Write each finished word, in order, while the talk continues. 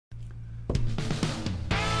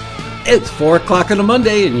It's 4 o'clock on a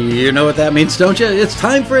Monday, and you know what that means, don't you? It's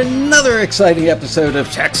time for another exciting episode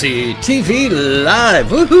of Taxi TV Live.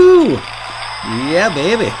 Woohoo! Yeah,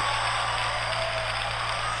 baby.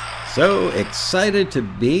 So excited to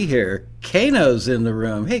be here. Kano's in the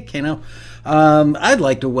room. Hey, Kano. I'd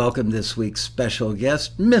like to welcome this week's special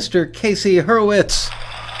guest, Mr. Casey Hurowitz.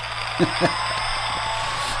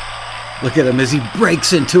 Look at him as he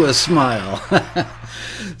breaks into a smile.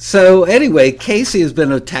 So anyway, Casey has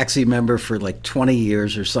been a Taxi member for like 20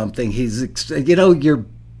 years or something. He's, the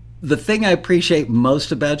thing I appreciate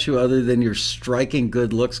most about you, other than your striking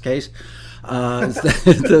good looks, Case, is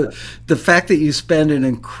the fact that you spend an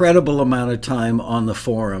incredible amount of time on the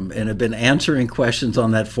forum and have been answering questions on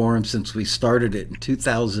that forum since we started it in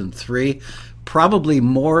 2003. Probably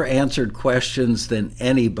more answered questions than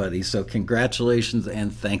anybody. So congratulations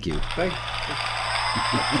and thank you. Thank you.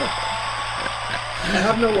 I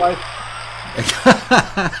have no life.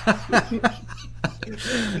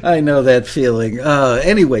 I know that feeling.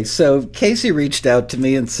 Anyway, so Casey reached out to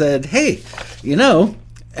me and said, hey,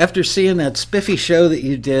 after seeing that spiffy show that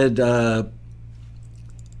you did,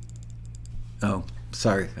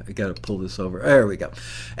 sorry, I got to pull this over. There we go.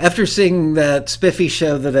 After seeing that spiffy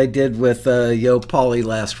show that I did with Yo Pauly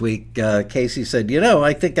last week, Casey said,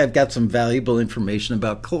 I think I've got some valuable information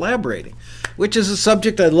about collaborating, which is a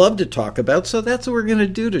subject I love to talk about. So that's what we're going to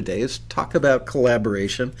do today, is talk about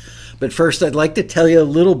collaboration. But first, I'd like to tell you a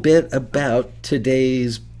little bit about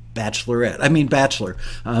today's bachelor.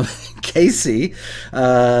 Casey,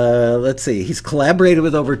 let's see, he's collaborated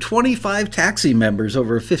with over 25 Taxi members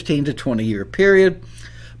over a 15 to 20 year period.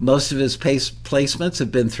 Most of his placements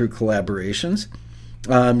have been through collaborations.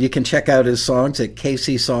 You can check out his songs at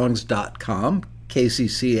caseysongs.com,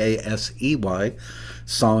 K-C-C-A-S-E-Y,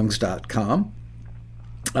 songs.com.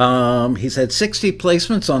 He's had 60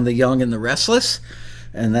 placements on The Young and the Restless,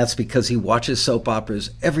 and that's because he watches soap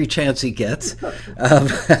operas every chance he gets.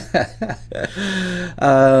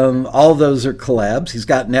 All those are collabs. He's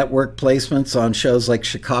got network placements on shows like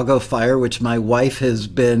Chicago Fire, which my wife has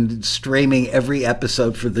been streaming every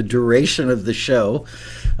episode for the duration of the show.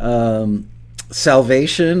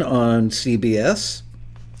 Salvation on CBS,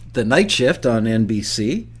 The Night Shift on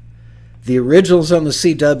NBC, The Originals on the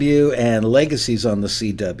CW, and Legacies on the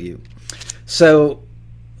CW. So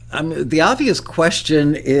the obvious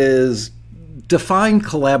question is define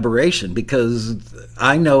collaboration, because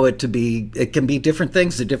I know it can be different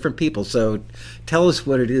things to different people. So tell us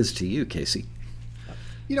what it is to you, Casey.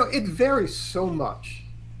 It varies so much.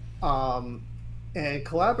 And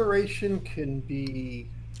collaboration can be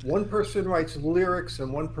one person writes lyrics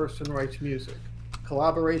and one person writes music.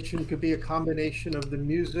 Collaboration could be a combination of the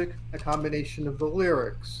music, a combination of the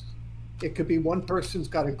lyrics. It could be one person's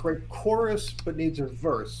got a great chorus but needs a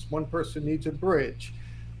verse. One person needs a bridge.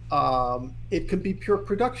 It could be pure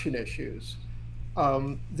production issues.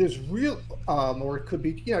 There's real, or it could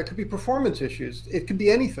be, it could be performance issues. It could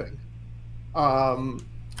be anything.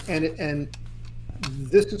 And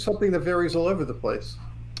this is something that varies all over the place.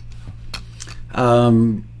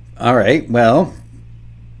 All right. Well,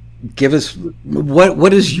 give us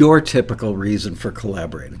what is your typical reason for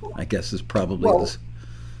collaborating? I guess is probably this.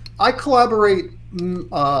 I collaborate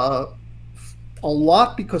a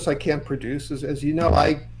lot because I can't produce. As you know,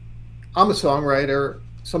 I'm a songwriter.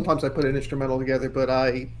 Sometimes I put an instrumental together, but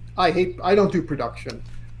I don't do production.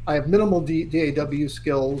 I have minimal DAW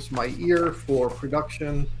skills. My ear for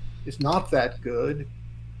production is not that good,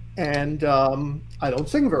 and I don't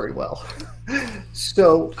sing very well.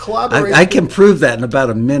 So collaboration. I can prove that in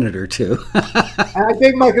about a minute or two. And I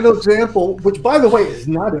gave Mike an example, which, by the way, is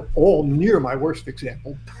not at all near my worst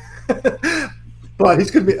example. But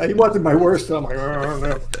he wanted my worst, and I'm like,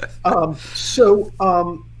 oh,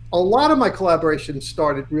 no. A lot of my collaborations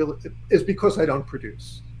started is because I don't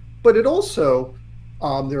produce. But it also,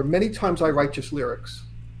 there are many times I write just lyrics.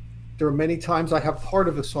 There are many times I have part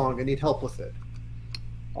of a song and need help with it.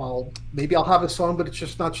 Maybe I'll have a song, but it's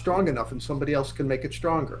just not strong enough, and somebody else can make it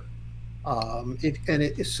stronger.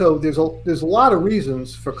 So there's a lot of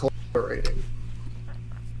reasons for collaborating.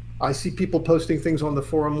 I see people posting things on the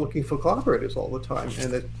forum looking for collaborators all the time,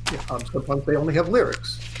 and sometimes they only have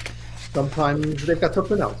lyrics. Sometimes they've got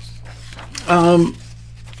something else.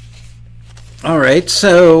 All right.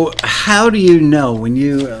 So how do you know when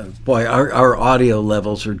you, our audio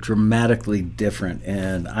levels are dramatically different,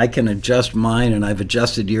 and I can adjust mine, and I've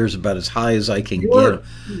adjusted yours about as high as I can get.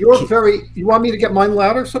 You want me to get mine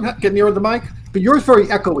louder somehow, get nearer the mic? But yours very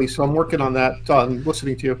echoey, so I'm working on that, on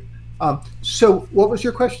listening to you. So what was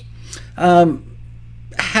your question?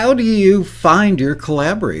 how do you find your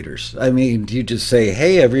collaborators? I mean, do you just say,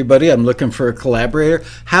 hey, everybody, I'm looking for a collaborator?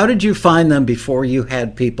 How did you find them before you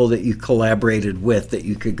had people that you collaborated with that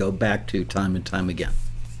you could go back to time and time again?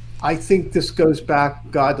 I think this goes back,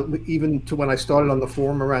 God, even to when I started on the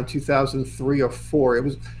forum around 2003 or 4. It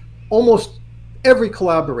was almost every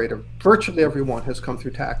collaborator, virtually everyone, has come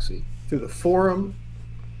through Taxi, through the forum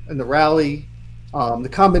and the rally. The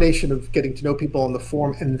combination of getting to know people on the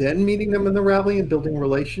forum and then meeting them in the rally and building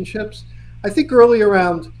relationships. I think early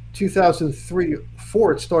around 2003,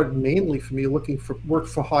 4, it started mainly for me looking for work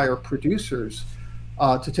for hire producers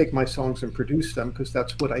to take my songs and produce them, because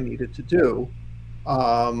that's what I needed to do.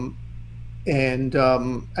 At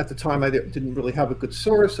the time, I didn't really have a good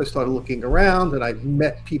source. I started looking around, and I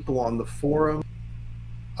met people on the forum.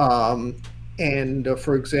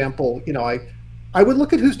 For example, I would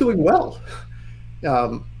look at who's doing well.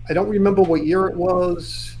 I don't remember what year it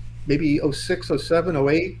was, maybe 06, 07,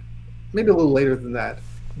 08, maybe a little later than that,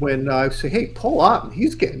 when I say, hey, Paul Otten,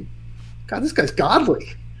 God, this guy's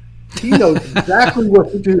godly. He knows exactly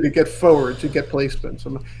what to do to get forward, to get placements.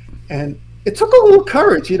 And it took a little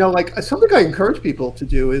courage, something I encourage people to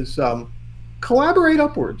do is collaborate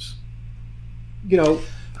upwards.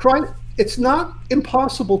 It's not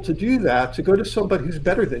impossible to do that, to go to somebody who's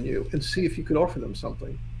better than you and see if you could offer them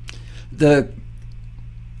something.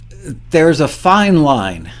 There's a fine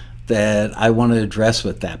line that I want to address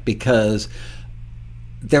with that, because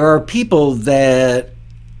there are people that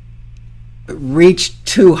reach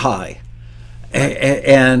too high,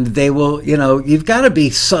 and they will, you've got to be,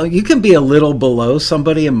 so you can be a little below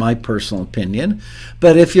somebody, in my personal opinion,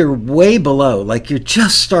 but if you're way below, like you're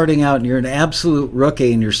just starting out and you're an absolute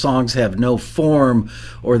rookie and your songs have no form,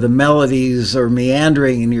 or the melodies are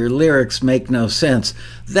meandering and your lyrics make no sense,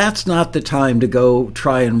 that's not the time to go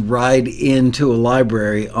try and ride into a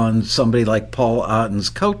library on somebody like Paul Otten's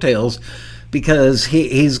coattails, because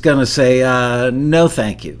he's going to say, no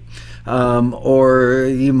thank you. Or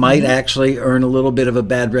you might actually earn a little bit of a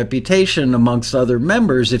bad reputation amongst other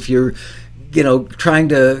members if you're, trying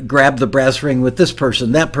to grab the brass ring with this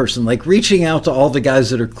person, that person, like reaching out to all the guys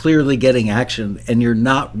that are clearly getting action, and you're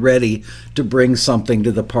not ready to bring something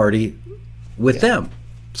to the party with them.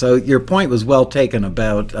 So your point was well taken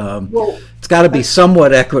about it's got to be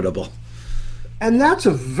somewhat equitable. And that's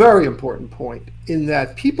a very important point, in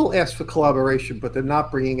that people ask for collaboration, but they're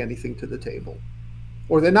not bringing anything to the table.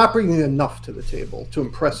 Or they're not bringing enough to the table to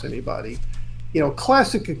impress anybody.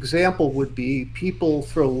 Classic example would be people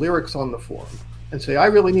throw lyrics on the forum and say, I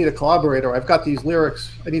really need a collaborator. I've got these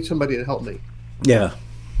lyrics. I need somebody to help me. Yeah.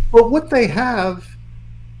 But what they have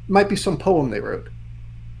might be some poem they wrote.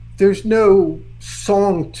 There's no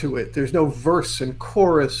song to it. There's no verse and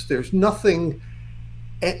chorus. There's nothing.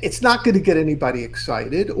 It's not going to get anybody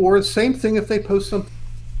excited. Or same thing if they post something.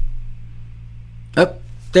 Oh,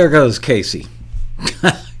 there goes Casey.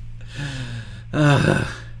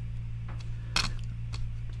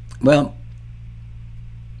 Well,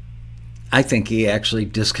 I think he actually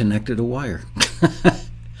disconnected a wire.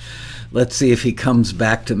 Let's see if he comes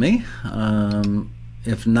back to me.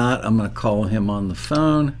 If not, I'm going to call him on the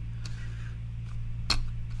phone.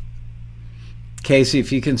 Casey,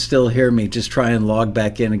 if you can still hear me, just try and log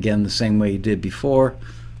back in again the same way you did before.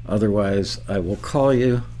 Otherwise, I will call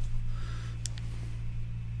you.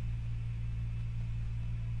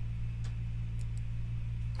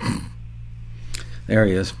 There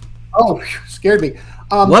he is. Oh, scared me.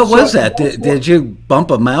 What was that? Did you bump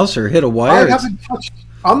a mouse or hit a wire?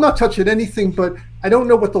 I'm not touching anything, but I don't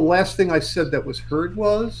know what the last thing I said that was heard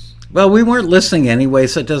was. Well, we weren't listening anyway,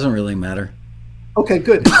 so it doesn't really matter. Okay,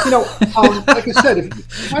 good. Like I said,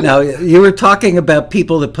 now you were talking about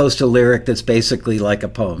people that post a lyric that's basically like a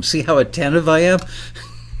poem. See how attentive I am?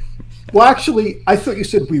 Well, actually, I thought you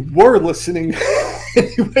said we were listening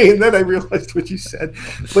anyway, and then I realized what you said.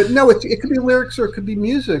 But no, it could be lyrics or it could be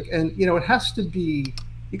music, and it has to be.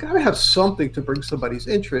 You got to have something to bring somebody's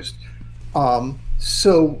interest.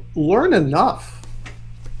 So learn enough.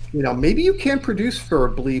 Maybe you can't produce for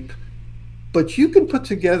a bleep, but you can put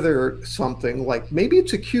together something like, maybe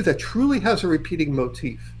it's a cue that truly has a repeating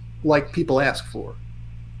motif, like people ask for,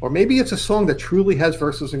 or maybe it's a song that truly has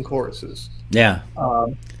verses and choruses. Yeah.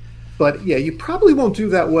 But yeah, you probably won't do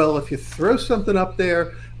that well if you throw something up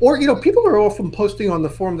there, or people are often posting on the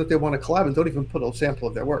forum that they want to collab and don't even put a sample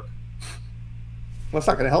of their work. Well, that's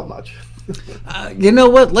not going to help much. You know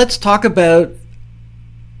what? Let's talk about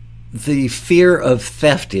the fear of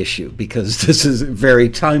theft issue, because this is very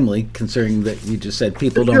timely, considering that you just said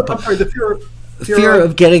people don't. fear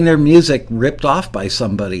of getting their music ripped off by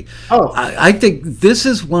somebody. Oh. I think this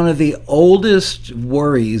is one of the oldest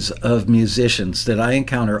worries of musicians that I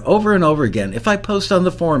encounter over and over again. If I post on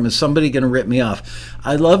the forum, is somebody going to rip me off?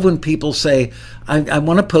 I love when people say, I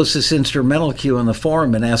want to post this instrumental cue on the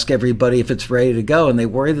forum and ask everybody if it's ready to go, and they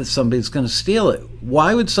worry that somebody's going to steal it.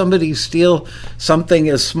 Why would somebody steal something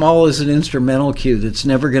as small as an instrumental cue that's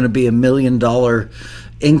never going to be $1 million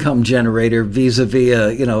income generator vis-a-vis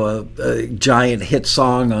a giant hit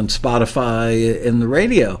song on Spotify and the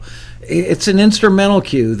radio? It's an instrumental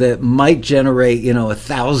cue that might generate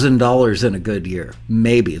 $1,000 in a good year.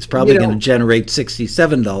 Maybe it's probably going to generate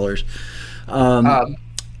 $67.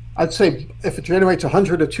 I'd say if it generates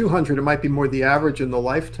 100 or 200, it might be more the average in the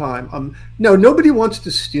lifetime. No, nobody wants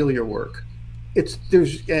to steal your work.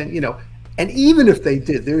 And even if they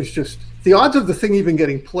did, there's just the odds of the thing even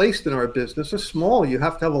getting placed in our business are small. You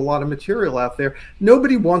have to have a lot of material out there.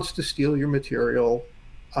 Nobody wants to steal your material.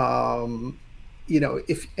 You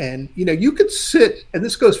could sit, and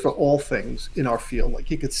this goes for all things in our field.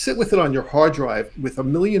 Like you could sit with it on your hard drive with a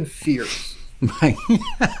million fears. Right.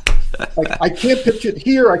 Like I can't pitch it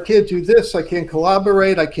here. I can't do this. I can't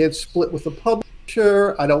collaborate. I can't split with a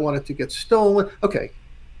publisher. I don't want it to get stolen. Okay,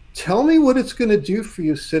 tell me what it's going to do for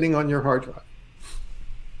you sitting on your hard drive.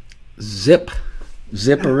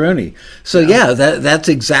 Zip-a-rooney. So that's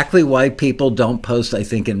exactly why people don't post. I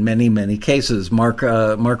think in many, many cases, Mark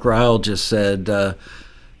Ryle just said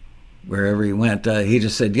wherever he went, he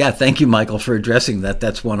just said, "Yeah, thank you, Michael, for addressing that.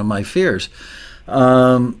 That's one of my fears."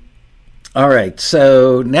 All right,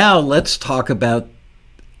 so now let's talk about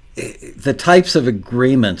the types of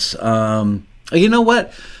agreements. You know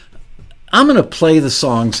what? I'm going to play the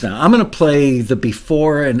songs now. I'm going to play the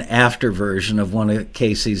before and after version of one of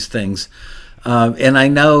Casey's things. And I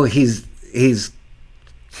know he's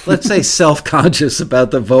let's say, self-conscious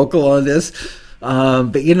about the vocal on this.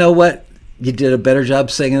 But you know what? You did a better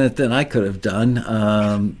job singing it than I could have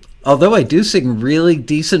done. Although I do sing really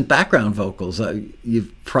decent background vocals.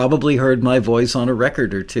 You've probably heard my voice on a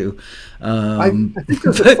record or two. I think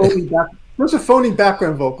there's a phony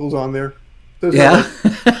background vocals on there. Those DAW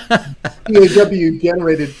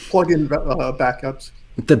generated plug-in backups.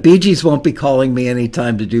 The Bee Gees won't be calling me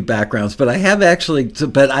anytime to do backgrounds, but I have actually.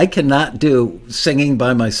 But I cannot do singing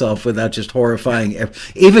by myself without just horrifying.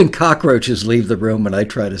 Even cockroaches leave the room when I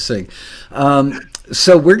try to sing.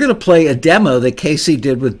 So we're going to play a demo that Casey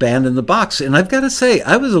did with Band in the Box, and I've got to say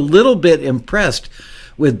I was a little bit impressed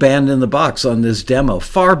with Band in the Box on this demo.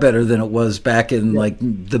 Far better than it was back in like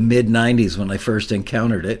the mid '90s when I first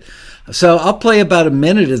encountered it. So I'll play about a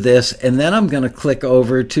minute of this, and then I'm going to click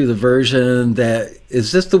over to the version that,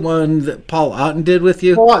 is this the one that Paul Otten did with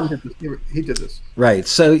you? Paul Otten did this. He did this. Right.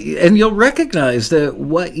 So, and you'll recognize that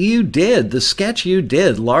what you did, the sketch you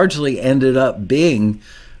did, largely ended up being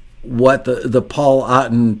what the Paul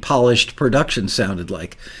Otten polished production sounded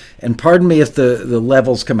like. And pardon me if the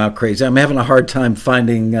levels come out crazy. I'm having a hard time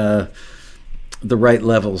finding the right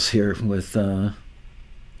levels here with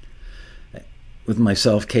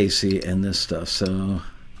myself, Casey, and this stuff. So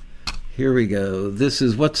here we go. This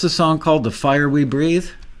is, what's the song called? The Fire We Breathe?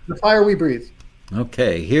 The Fire We Breathe.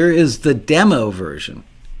 Okay, here is the demo version.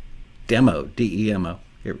 Demo, D-E-M-O.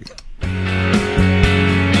 Here we go.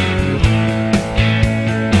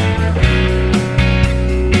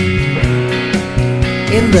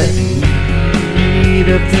 In the heat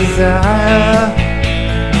of desire,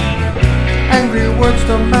 angry words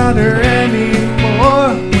don't matter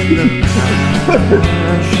anymore. When the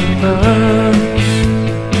passion burns,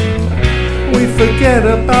 we forget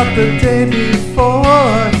about the day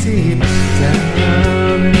before. Deep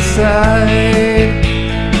down inside,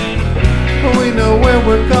 we know where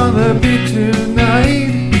we're gonna be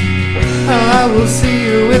tonight. I will see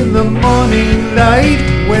you in the morning light,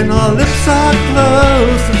 when our lips are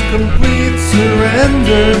closed. It's complete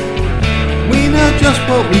surrender. We know just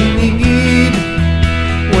what we need.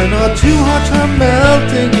 When our two hearts are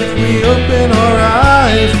melting, if we open our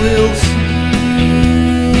eyes, we'll see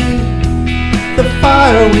the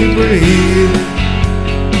fire we breathe.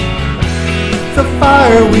 The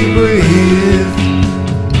fire we breathe.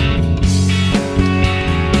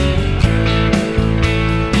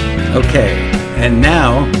 Okay, and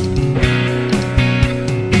now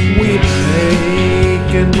we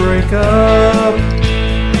make and break up.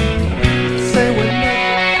 Say we're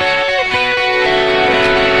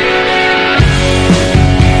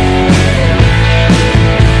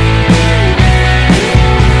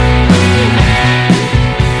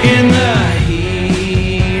in the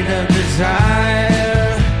heat of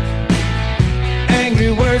desire,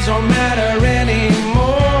 angry words don't matter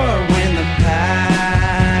anymore. When the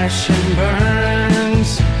passion burns,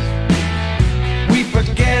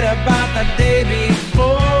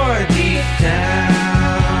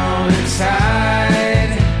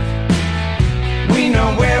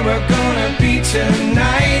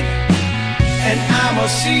 and I will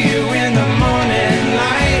see you in the morning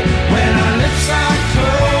light. When our lips are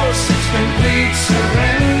close, it's complete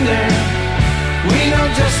surrender. We know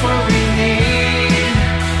just what we need.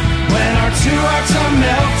 When our two hearts are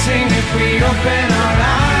melting, if we open our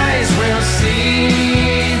eyes, we'll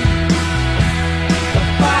see the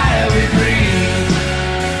fire we breathe,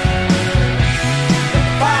 the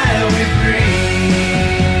fire we breathe.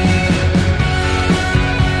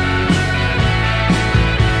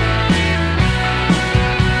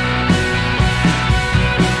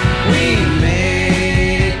 We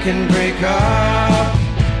make and break up,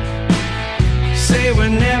 say we're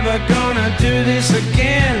never gonna do this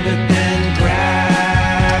again, but then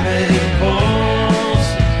gravity pulls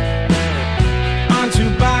onto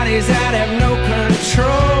bodies that have no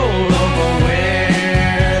control over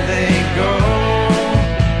where they go.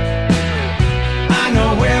 I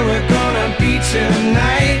know where we're gonna be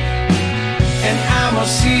tonight, and I'ma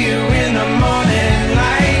see you in the morning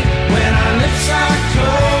light. When our lips are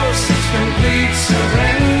close, it's complete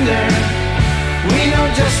surrender. We know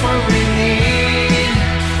just what we need.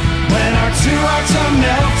 When our two hearts are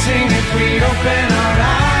melting, if we open our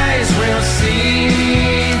eyes, we'll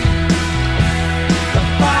see the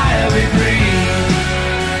fire we breathe,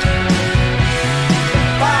 the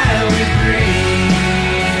fire we breathe.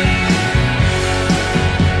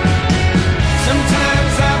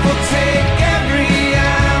 Sometimes I will take every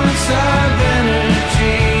ounce of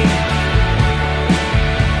energy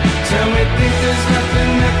till we think there's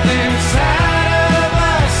nothing inside of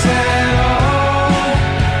us at all.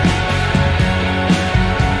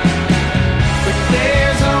 But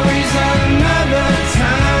there's always another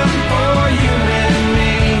time for you and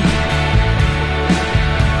me.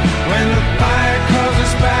 When the fire calls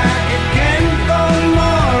us back again for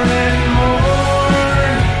more and more,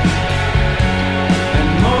 and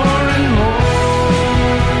more and more.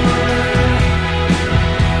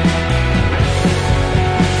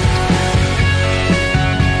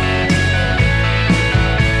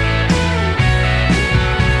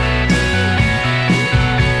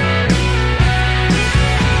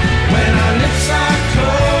 When our lips are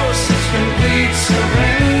close, it's complete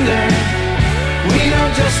surrender. We know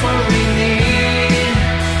just what we need.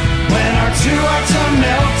 When our two hearts are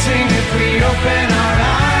melting, if we open our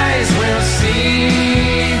eyes, we'll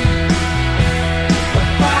see the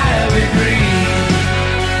fire we breathe,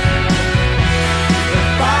 the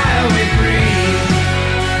fire we breathe,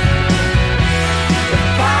 the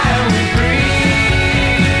fire we breathe.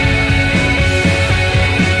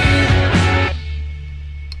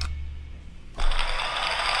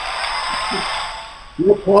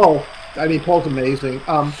 Yeah, Paul. I mean, Paul's amazing.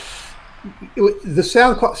 The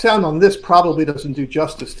sound on this probably doesn't do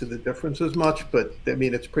justice to the difference as much, but I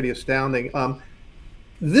mean, it's pretty astounding.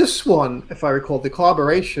 This one, if I recall, the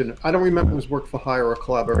collaboration, I don't remember if it was work for hire or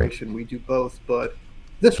collaboration. We do both, but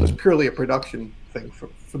this was purely a production thing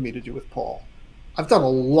for me to do with Paul. I've done a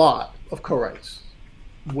lot of co-writes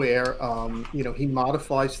where, he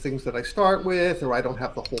modifies things that I start with, or I don't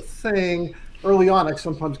have the whole thing. Early on, I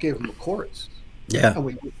sometimes gave him the chords. Yeah.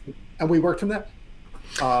 And we worked from that.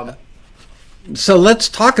 So let's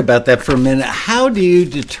talk about that for a minute. How do you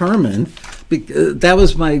determine, that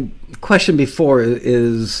was my question before,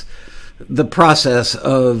 is the process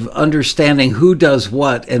of understanding who does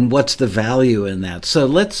what and what's the value in that. So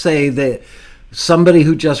let's say that somebody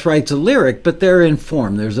who just writes a lyric, but they're in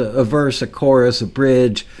form. There's a verse, a chorus, a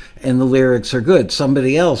bridge, and the lyrics are good.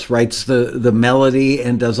 Somebody else writes the melody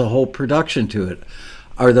and does a whole production to it.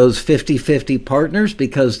 Are those 50-50 partners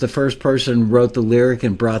because the first person wrote the lyric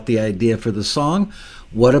and brought the idea for the song?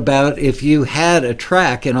 What about if you had a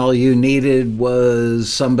track and all you needed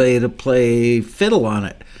was somebody to play fiddle on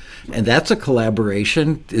it? And that's a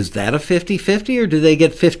collaboration. Is that a 50-50 or do they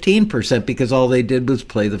get 15% because all they did was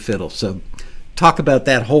play the fiddle? So talk about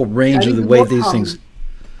that whole range of the way these things...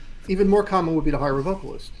 Even more common would be to hire a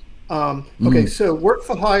vocalist. Okay, so work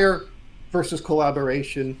for hire versus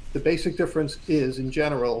collaboration, the basic difference is in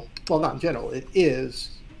general, well, not in general, it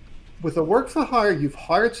is, with a work for hire, you've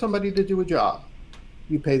hired somebody to do a job.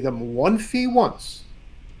 You pay them one fee once,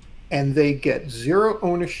 and they get zero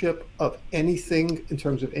ownership of anything in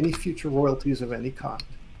terms of any future royalties of any kind.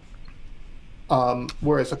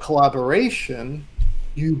 Whereas a collaboration,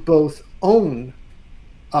 you both own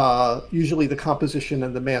usually the composition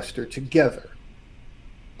and the master together.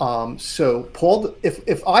 So Paul,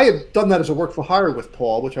 if I had done that as a work for hire with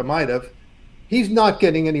Paul, which I might have, he's not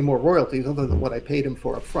getting any more royalties other than what I paid him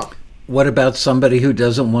for up front. What about somebody who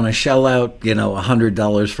doesn't want to shell out,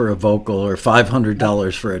 $100 for a vocal or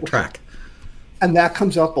 $500 for a track? And that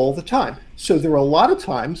comes up all the time. So there are a lot of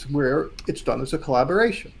times where it's done as a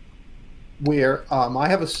collaboration. where I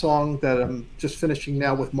have a song that I'm just finishing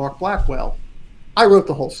now with Mark Blackwell. I wrote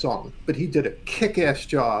the whole song, but he did a kick-ass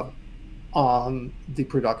job on the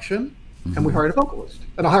production, and we hired a vocalist.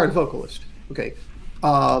 And I hired a vocalist. Okay.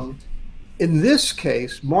 In this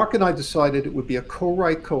case, Mark and I decided it would be a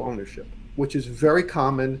co-write, co-ownership, which is very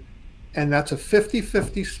common, and that's a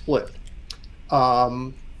 50-50 split.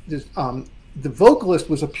 The vocalist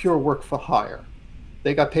was a pure work for hire.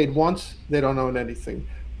 They got paid once, they don't own anything.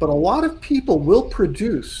 But a lot of people will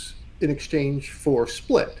produce in exchange for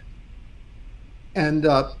split. And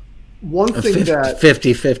one thing that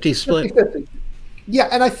 50-50 split. 50-50. Yeah,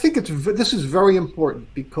 and I think this is very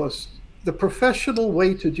important because the professional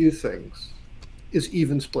way to do things is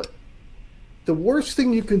even split. The worst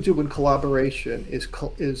thing you can do in collaboration is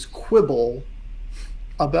quibble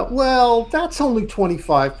about, well, that's only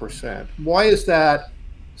 25%. Why is that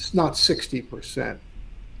it's not 60%?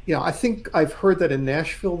 You know, I think I've heard that in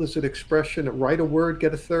Nashville there's an expression, write a word,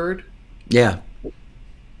 get a third. Yeah.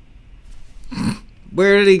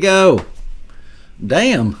 Where did he go?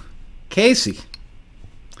 Damn. Casey.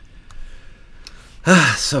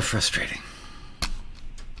 Ah, so frustrating.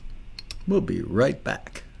 We'll be right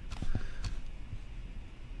back.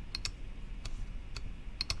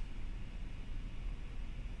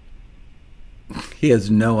 He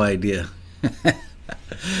has no idea.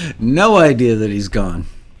 No idea that he's gone.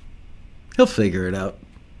 He'll figure it out.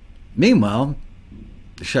 Meanwhile,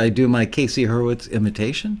 should I do my Casey Hurowitz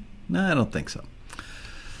imitation? No, I don't think so.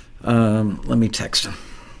 Let me text him.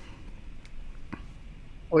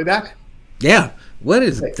 Are we back? Yeah. What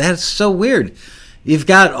is it? That's so weird. You've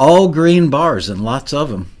got all green bars and lots of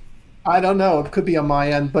them. I don't know. It could be on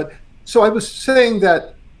my end. But so I was saying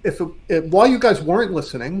that while you guys weren't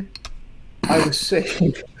listening, I was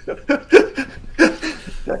saying...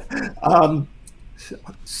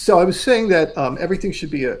 So I was saying that everything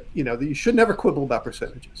should be that you should never quibble about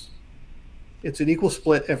percentages. It's an equal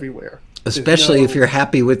split everywhere. Especially if you're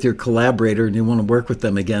happy with your collaborator and you want to work with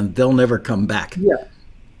them again, they'll never come back. Yeah.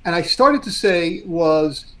 And I started to say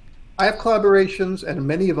I have collaborations, and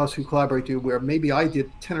many of us who collaborate do, where maybe I did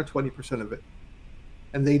 10 or 20% of it,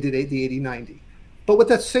 and they did the 80, 90. But with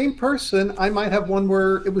that same person, I might have one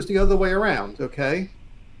where it was the other way around, okay?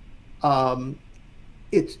 You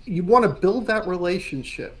want to build that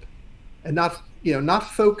relationship and not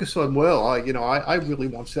focus on, I really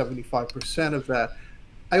want 75% of that.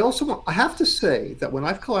 I have to say that when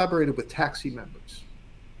I've collaborated with taxi members,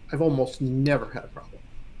 I've almost never had a problem.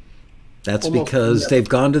 That's because they've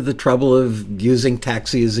gone to the trouble of using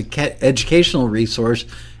taxi as an educational resource,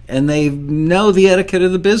 and they know the etiquette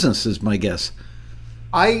of the business, is my guess.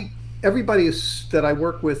 Everybody that I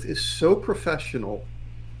work with is so professional.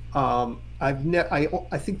 I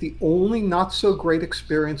think the only not so great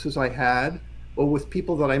experiences I had were with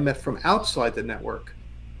people that I met from outside the network.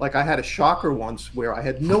 Like I had a shocker once where I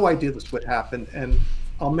had no idea this would happen, and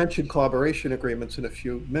I'll mention collaboration agreements in a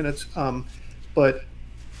few minutes. But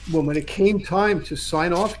when it came time to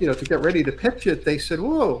sign off, to get ready to pitch it, they said,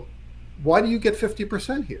 "Whoa, why do you get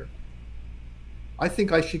 50% here? I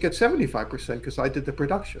think I should get 75% because I did the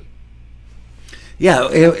production." Yeah.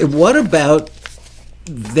 What about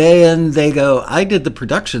then they go, "I did the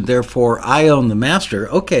production, therefore I own the master."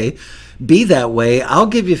 Okay, be that way. I'll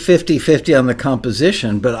give you 50-50 on the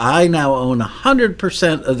composition, but I now own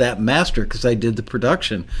 100% of that master because I did the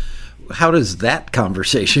production. How does that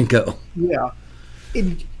conversation go? Yeah.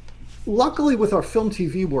 Luckily with our film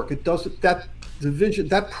TV work, it doesn't, that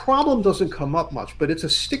problem doesn't come up much, but it's a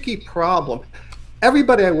sticky problem.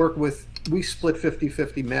 Everybody I work with, we split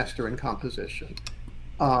 50-50 master and composition.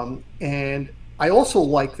 And I also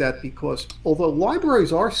like that because although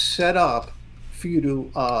libraries are set up for you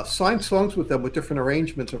to sign songs with them with different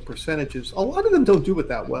arrangements or percentages, a lot of them don't do it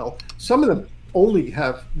that well. Some of them only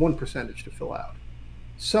have one percentage to fill out.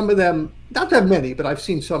 Some of them, not that many, but I've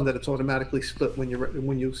seen some that it's automatically split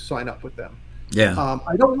when you sign up with them. Yeah.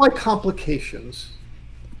 I don't like complications,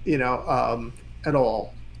 at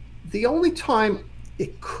all. The only time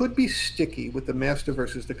it could be sticky with the master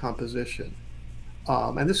versus the composition,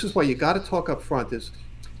 and this is why you got to talk up front, is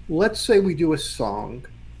let's say we do a song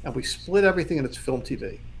and we split everything and it's film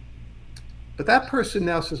TV. But that person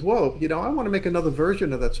now says, whoa, I want to make another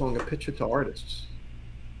version of that song and pitch it to artists.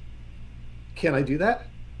 Can I do that?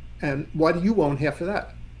 And why do you own half of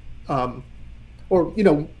that?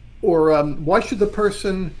 Why should the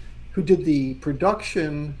person who did the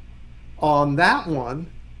production on that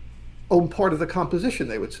one own part of the composition,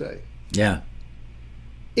 they would say. Yeah.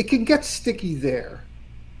 It can get sticky there.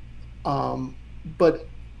 But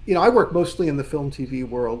I work mostly in the film TV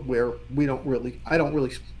world where I don't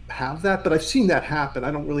really have that, but I've seen that happen.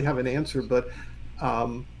 I don't really have an answer, but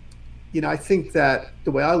I think that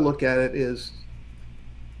the way I look at it is,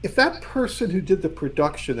 if that person who did the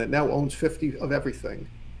production that now owns 50 of everything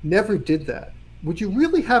never did that, would you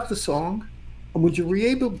really have the song? And would you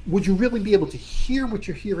really be able to hear what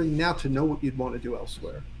you're hearing now to know what you'd want to do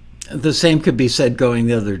elsewhere? The same could be said going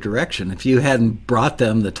the other direction. If you hadn't brought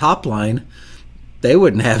them the top line, they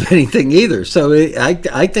wouldn't have anything either. So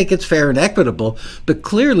I think it's fair and equitable, but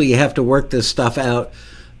clearly you have to work this stuff out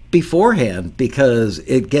beforehand, because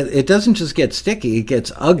it doesn't just get sticky, it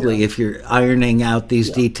gets ugly if you're ironing out these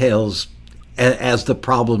details as the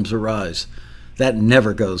problems arise. That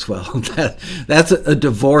never goes well. That's a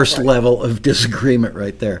divorce level of disagreement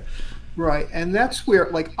right there. Right, and that's where,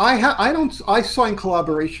 like, I sign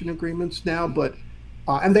collaboration agreements now, but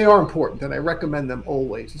and they are important, and I recommend them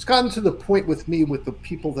always. It's gotten to the point with me, with the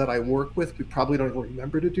people that I work with, we probably don't even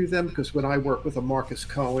remember to do them, because when I work with a Marcus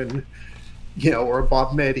Cohen, or a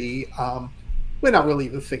Bob Meddy, we're not really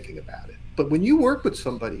even thinking about it. But when you work with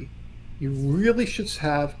somebody, you really should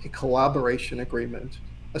have a collaboration agreement,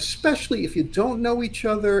 especially if you don't know each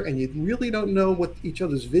other and you really don't know what each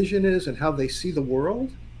other's vision is and how they see the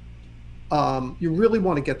world. You really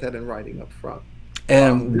want to get that in writing up front.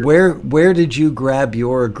 And where did you grab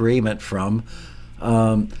your agreement from?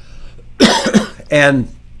 And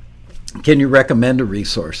can you recommend a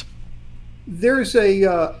resource? There's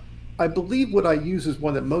I believe what I use is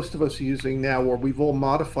one that most of us are using now, or we've all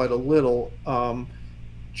modified a little.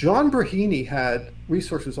 John Brahini had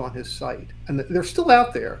resources on his site, and they're still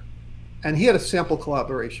out there, and he had a sample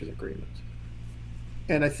collaboration agreement.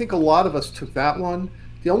 And I think a lot of us took that one.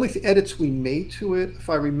 The only edits we made to it, if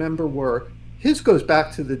I remember, were, his goes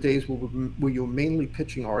back to the days where you were mainly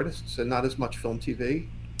pitching artists and not as much film TV.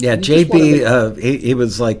 Yeah, JB, he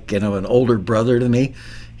was like, an older brother to me.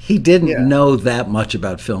 He didn't know that much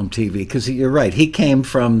about film TV, because you're right. He came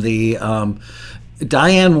from the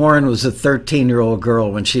Diane Warren was a 13-year-old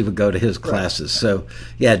girl when she would go to his classes. So,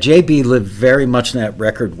 yeah, JB lived very much in that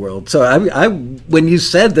record world. So I when you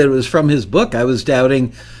said that it was from his book, I was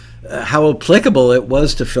doubting how applicable it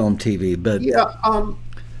was to film TV. But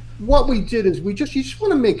what we did is you just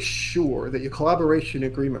want to make sure that your collaboration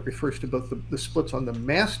agreement refers to both the splits on the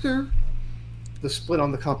master, the split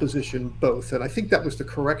on the composition, both. And I think that was the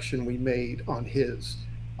correction we made on his.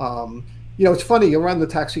 It's funny, around the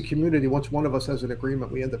taxi community, once one of us has an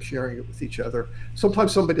agreement, we end up sharing it with each other.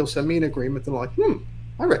 Sometimes somebody will send me an agreement and I'm like,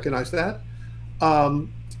 I recognize that.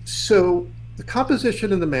 So the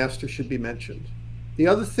composition and the master should be mentioned. The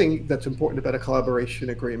other thing that's important about a collaboration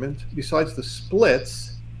agreement, besides the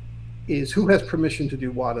splits, is who has permission to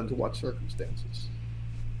do what under what circumstances.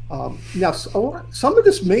 Now, some of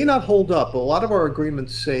this may not hold up. A lot of our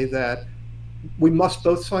agreements say that we must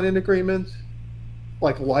both sign an agreement,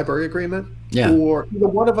 like a library agreement, or either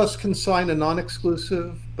one of us can sign a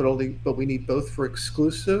non-exclusive, but we need both for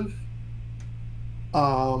exclusive.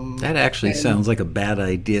 That actually sounds like a bad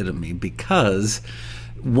idea to me, because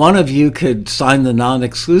one of you could sign the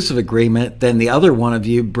non-exclusive agreement, then the other one of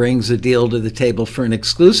you brings a deal to the table for an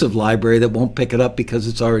exclusive library that won't pick it up because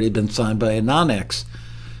it's already been signed by a non-exclusive.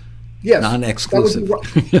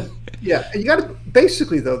 Yeah, and you got to,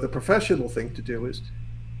 basically, though, the professional thing to do is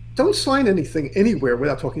don't sign anything anywhere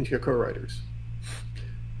without talking to your co-writers.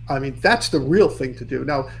 I mean, that's the real thing to do.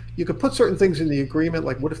 Now, you could put certain things in the agreement,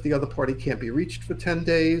 like what if the other party can't be reached for 10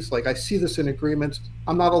 days? Like, I see this in agreements.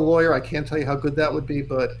 I'm not a lawyer. I can't tell you how good that would be,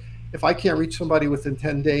 but if I can't reach somebody within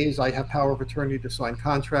 10 days, I have power of attorney to sign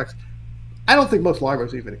contracts. I don't think most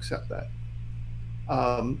libraries even accept that.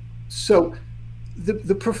 So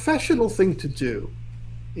the professional thing to do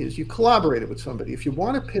is you collaborated with somebody. If you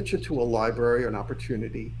want to pitch it to a library or an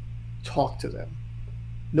opportunity, talk to them.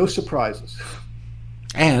 No surprises.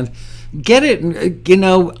 And get it,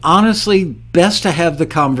 honestly, best to have the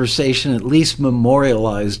conversation at least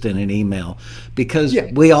memorialized in an email, because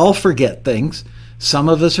we all forget things. Some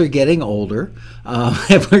of us are getting older. And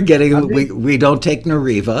we don't take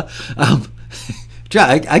Nariva.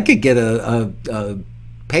 I could get a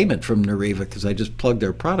payment from Nariva because I just plugged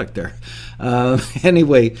their product there.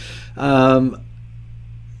 Anyway,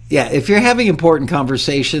 if you're having important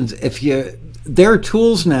conversations, there are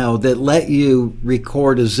tools now that let you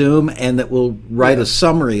record a Zoom and that will write a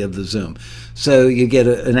summary of the Zoom. So you get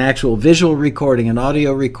an actual visual recording, an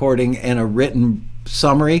audio recording, and a written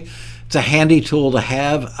summary. It's a handy tool to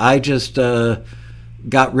have. I just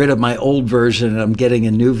got rid of my old version, and I'm getting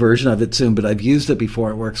a new version of it soon, but I've used it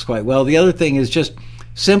before. It works quite well. The other thing is just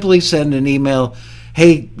simply send an email.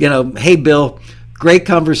 Hey Bill, Great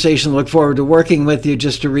conversation. Look forward to working with you.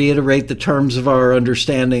 Just to reiterate the terms of our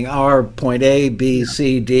understanding are point A, B,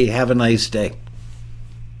 C, D. Have a nice day.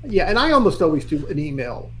 Yeah, and I almost always do an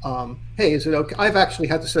email. Hey, is it okay? I've actually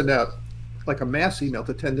had to send out like a mass email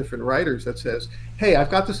to 10 different writers that says, hey,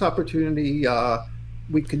 I've got this opportunity.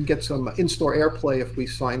 We can get some in-store airplay if we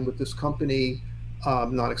sign with this company,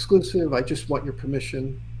 non-exclusive. I just want your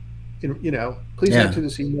permission. Please answer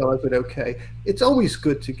this email. Is it okay? It's always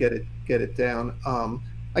good to get it down.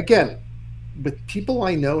 Again, with people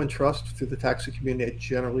I know and trust through the taxi community, I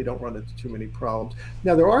generally don't run into too many problems.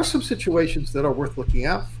 Now, there are some situations that are worth looking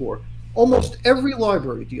out for. Almost every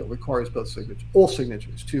library deal requires both signatures, all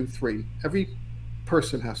signatures, 2, 3. Every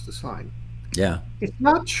person has to sign. Yeah. It's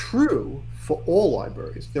not true for all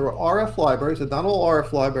libraries. There are RF libraries, and not all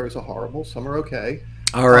RF libraries are horrible. Some are okay.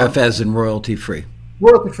 RF as in royalty-free.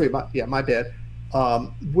 Royalty-free, my bad.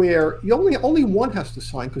 Where you only one has to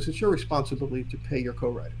sign because it's your responsibility to pay your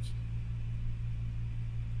co-writers.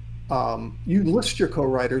 You list your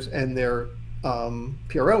co-writers and their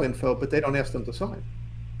PRO info, but they don't ask them to sign.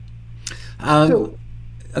 Go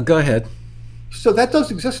ahead. So that does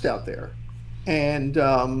exist out there. And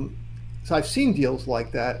so I've seen deals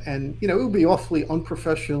like that. And, it would be awfully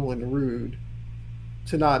unprofessional and rude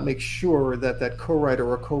to not make sure that co-writer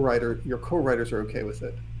or your co-writers are okay with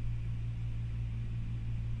it.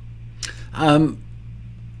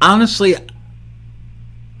 Honestly,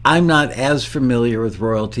 I'm not as familiar with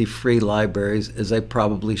royalty-free libraries as I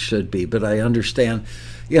probably should be, but I understand.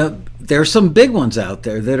 There are some big ones out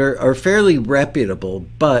there that are fairly reputable,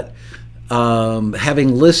 but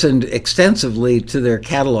having listened extensively to their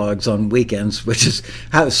catalogs on weekends, which is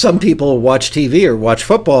how some people watch TV or watch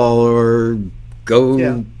football or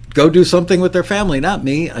go do something with their family. Not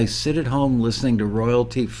me. I sit at home listening to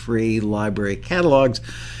royalty-free library catalogs,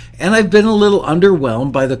 and I've been a little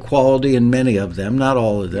underwhelmed by the quality in many of them, not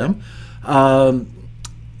all of them.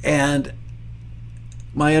 And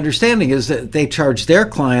my understanding is that they charge their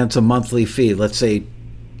clients a monthly fee, let's say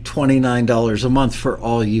 $29 a month for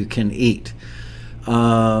all you can eat.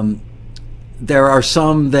 There are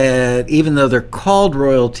some that, even though they're called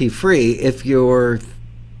royalty-free, if your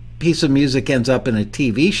piece of music ends up in a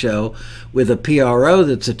TV show with a PRO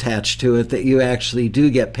that's attached to it, that you actually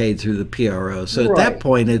do get paid through the PRO. So at that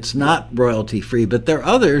point, it's not royalty-free, but there are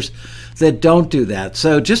others that don't do that.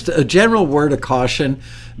 So just a general word of caution,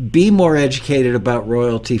 be more educated about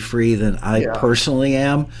royalty-free than I personally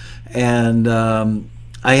am. And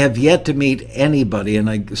I have yet to meet anybody, and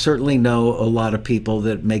I certainly know a lot of people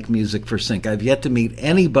that make music for sync. I've yet to meet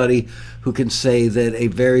anybody who can say that a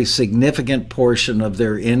very significant portion of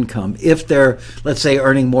their income, if they're, let's say,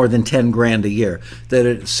 earning more than 10 grand a year, that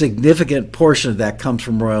a significant portion of that comes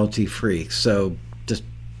from royalty-free. So just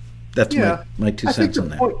that's my 2 cents on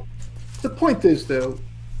that. The point is, though,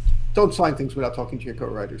 don't sign things without talking to your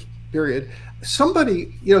co-writers, period.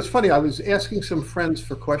 Somebody, it's funny, I was asking some friends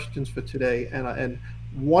for questions for today, and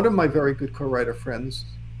one of my very good co-writer friends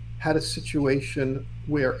had a situation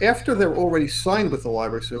where after they're already signed with the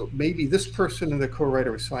library, so maybe this person and their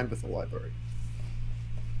co-writer is signed with the library.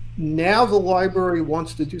 Now the library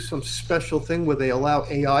wants to do some special thing where they allow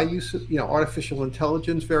AI use, artificial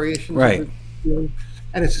intelligence variations. Right. And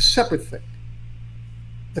it's a separate thing.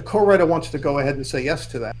 The co-writer wants to go ahead and say yes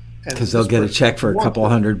to that. Because they'll get a check for a couple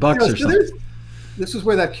 $100 or something. This is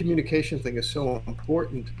where that communication thing is so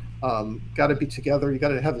important. Got to be together. You got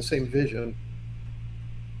to have the same vision.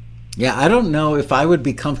 Yeah, I don't know if I would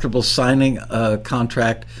be comfortable signing a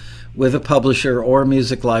contract with a publisher or a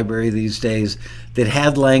music library these days that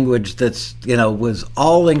had language that's, was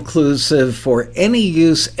all inclusive for any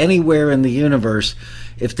use anywhere in the universe,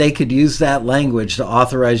 if they could use that language to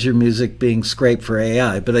authorize your music being scraped for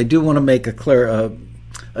AI. But I do want to make a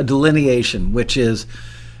delineation, which is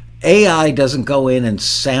AI doesn't go in and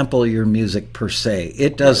sample your music per se.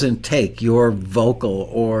 It doesn't take your vocal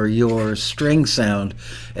or your string sound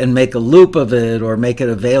and make a loop of it or make it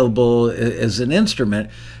available as an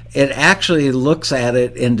instrument. It actually looks at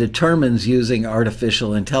it and determines using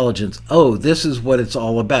artificial intelligence, oh, this is what it's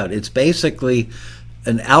all about. It's basically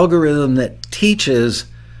an algorithm that teaches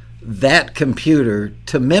that computer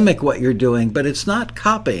to mimic what you're doing, but it's not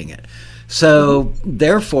copying it. So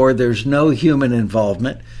therefore, there's no human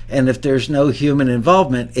involvement. And if there's no human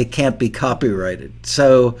involvement, it can't be copyrighted.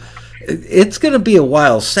 So it's going to be a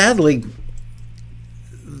while. Sadly,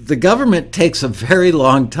 the government takes a very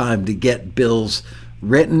long time to get bills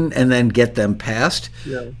written and then get them passed.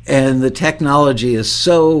 Yeah. And the technology is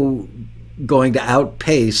so going to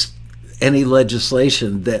outpace any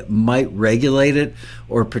legislation that might regulate it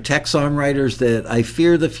or protect songwriters that I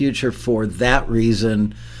fear the future for that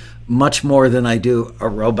reason much more than I do a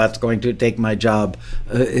robot's going to take my job.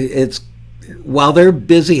 It's while they're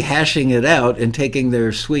busy hashing it out and taking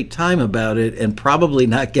their sweet time about it and probably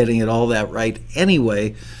not getting it all that right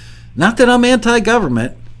anyway. Not that I'm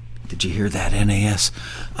anti-government. Did you hear that, NAS?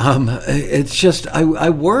 It's just I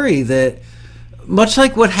worry that much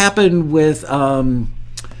like what happened with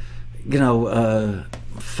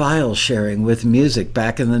file sharing with music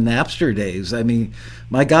back in the Napster days. I mean,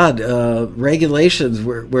 my God, regulations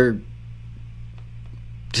were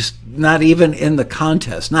just not even in the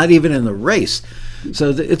contest, not even in the race.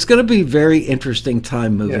 So it's going to be a very interesting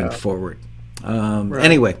time moving forward. Right.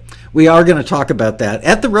 Anyway, we are going to talk about that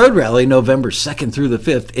at the Road Rally November 2nd through the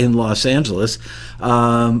 5th in Los Angeles.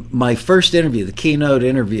 My first interview, the keynote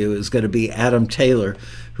interview, is going to be Adam Taylor,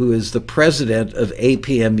 who is the president of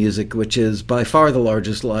APM Music, which is by far the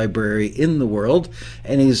largest library in the world.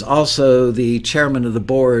 And he's also the chairman of the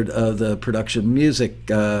board of the Production Music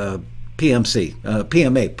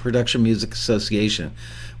PMA, Production Music Association,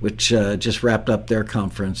 which just wrapped up their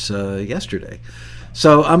conference yesterday.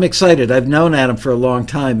 So I'm excited. I've known Adam for a long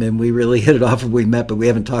time, and we really hit it off when we met, but we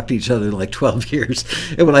haven't talked to each other in like 12 years.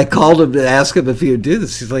 And when I called him to ask him if he would do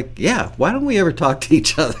this, he's like, yeah, why don't we ever talk to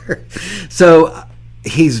each other? So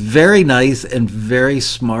he's very nice and very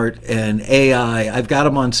smart, and AI, I've got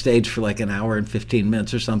him on stage for like an hour and 15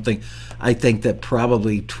 minutes or something. I think that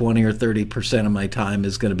probably 20 or 30% of my time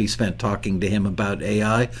is going to be spent talking to him about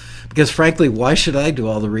AI, because frankly, why should I do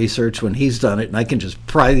all the research when he's done it and I can just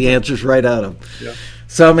pry the answers right out of him? Yeah.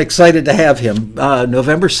 So I'm excited to have him.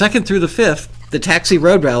 November 2nd through the 5th, the Taxi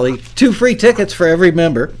Road Rally, 2 free tickets for every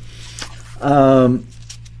member. How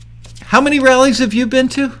many rallies have you been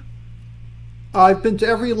to? I've been to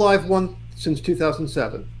every live one since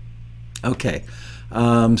 2007. Okay.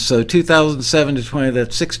 So 2007 to 20,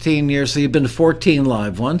 that's 16 years. So you've been to 14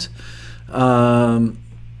 live ones.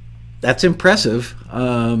 That's impressive.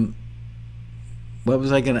 What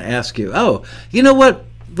was I going to ask you? Oh, you know what?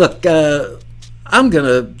 Look, I'm going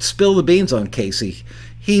to spill the beans on Casey.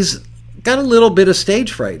 He's got a little bit of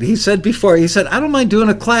stage fright. He said before, I don't mind doing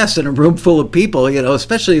a class in a room full of people,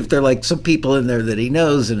 especially if they're like some people in there that he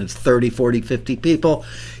knows and it's 30, 40, 50 people.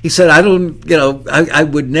 He said, I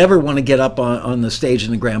would never want to get up on the stage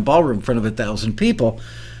in the Grand Ballroom in front of 1,000 people.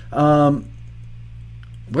 Where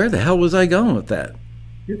the hell was I going with that?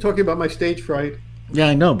 You're talking about my stage fright. Yeah,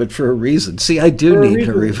 I know, but for a reason. See, I do need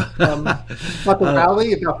Hariva. About the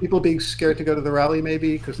rally, about people being scared to go to the rally,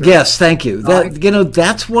 maybe. Yes, thank you.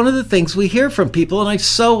 That's one of the things we hear from people, and I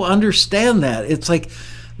so understand that. It's like,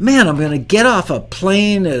 man, I'm going to get off a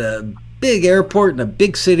plane at a big airport in a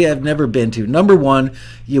big city I've never been to. Number one,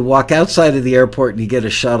 you walk outside of the airport and you get a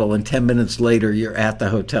shuttle, and 10 minutes later you're at the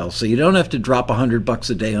hotel. So you don't have to drop $100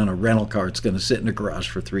 a day on a rental car. It's going to sit in a garage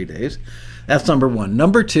for 3 days. That's number one.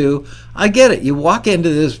 Number two, I get it. You walk into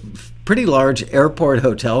this pretty large airport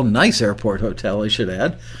hotel, nice airport hotel, I should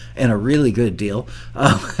add, and a really good deal.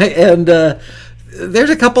 And there's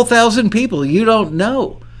a couple thousand people you don't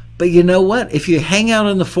know. But you know what? If you hang out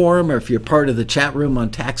in the forum or if you're part of the chat room on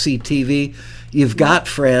Taxi TV, you've got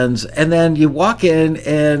friends. And then you walk in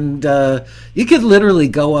and you could literally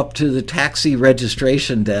go up to the taxi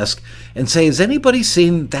registration desk and say, has anybody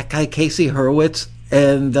seen that guy Casey Hurowitz?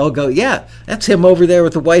 And they'll go, yeah, that's him over there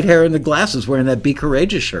with the white hair and the glasses wearing that Be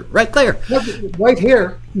Courageous shirt right there. White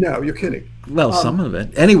hair? No, you're kidding. Well, some of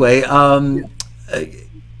it. Anyway,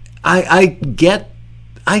 I get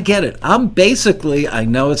it. I'm basically, I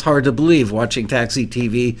know it's hard to believe watching Taxi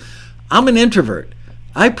TV, I'm an introvert.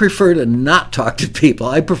 I prefer to not talk to people.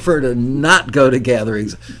 I prefer to not go to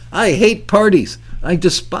gatherings. I hate parties. I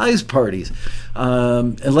despise parties.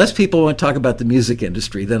 Unless people want to talk about the music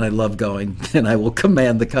industry, then I love going and I will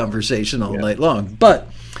command the conversation all night long. But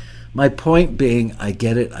my point being, I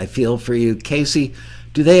get it. I feel for you. Casey,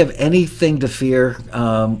 do they have anything to fear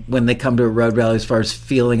when they come to a road rally as far as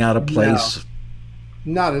feeling out of place?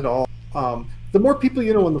 No, not at all. The more people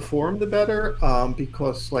you know in the forum, the better.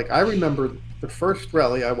 Because like I remember the first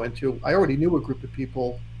rally I went to, I already knew a group of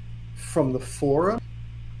people from the forum.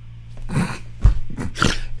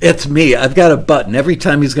 It's me. I've got a button. Every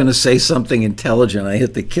time he's going to say something intelligent, I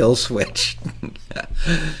hit the kill switch.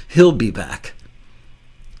 He'll be back.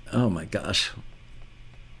 Oh my gosh.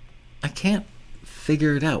 I can't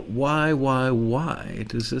figure it out. Why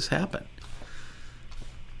does this happen?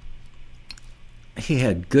 He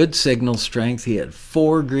had good signal strength. He had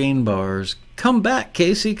 4 green bars. Come back,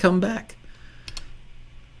 Casey, come back.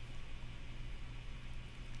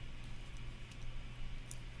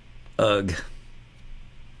 Ugh.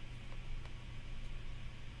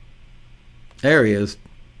 There he is.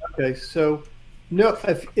 Okay, so no,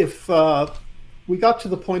 if we got to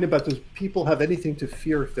the point about does people have anything to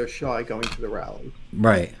fear if they're shy going to the rally?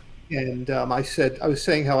 Right. And I was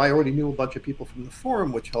saying how I already knew a bunch of people from the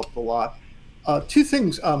forum, which helped a lot. Two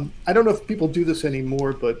things. I don't know if people do this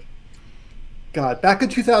anymore, but God, back in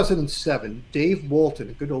 2007, Dave Walton,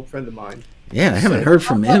 a good old friend of mine. Yeah, I haven't heard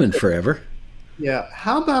from him in forever. Yeah,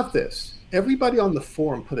 how about this? Everybody on the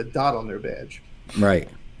forum put a dot on their badge. Right.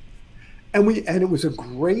 And it was a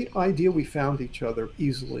great idea. We found each other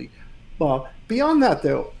easily. Beyond that,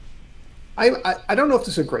 though, I don't know if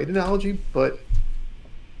this is a great analogy, but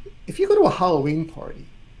if you go to a Halloween party,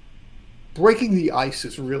 breaking the ice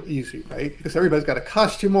is real easy, right? Because everybody's got a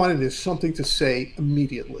costume on and there's something to say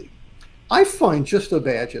immediately. I find just the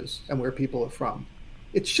badges and where people are from,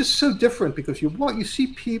 it's just so different because you see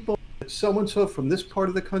people, so-and-so from this part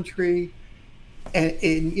of the country,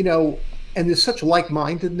 and there's such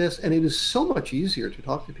like-mindedness, and it is so much easier to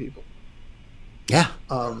talk to people. Yeah,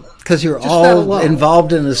 because you're all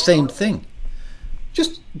involved in the same thing.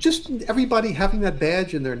 Just everybody having that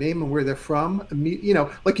badge and their name and where they're from,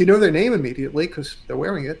 like their name immediately because they're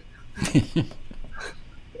wearing it.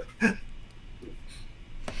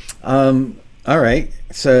 All right,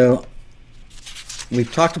 so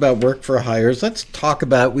we've talked about work for hires. Let's talk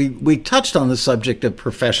about, we touched on the subject of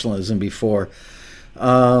professionalism before.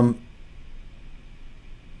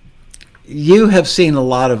 You have seen a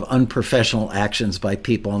lot of unprofessional actions by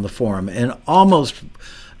people on the forum, and almost,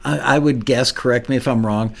 I would guess, correct me if I'm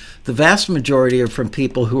wrong, the vast majority are from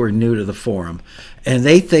people who are new to the forum. And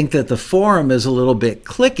they think that the forum is a little bit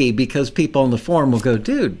cliquey because people on the forum will go,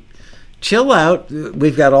 dude, chill out.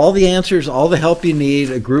 We've got all the answers, all the help you need,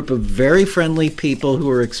 a group of very friendly people who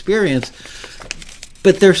are experienced.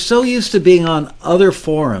 But they're so used to being on other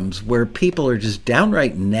forums where people are just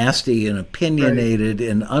downright nasty and opinionated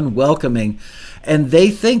and unwelcoming. And they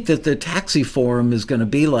think that the taxi forum is going to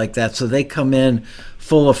be like that. So they come in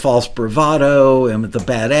full of false bravado and with a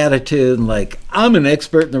bad attitude and like, I'm an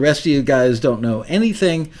expert and the rest of you guys don't know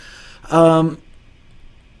anything. Do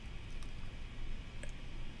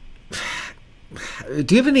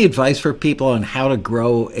you have any advice for people on how to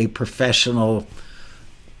grow a professional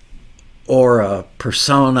or a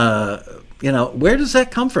persona? Where does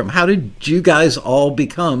that come from? How did you guys all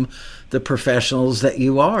become the professionals that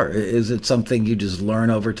you are? Is it something you just learn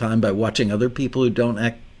over time by watching other people who don't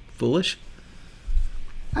act foolish?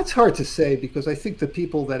 That's hard to say because I think the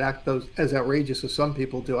people that act as outrageous as some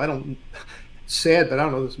people do, sad, but I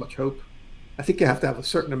don't know there's much hope. I think you have to have a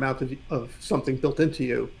certain amount of something built into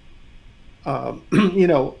you.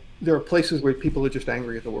 There are places where people are just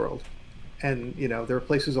angry at the world. And, there are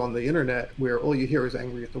places on the internet where all you hear is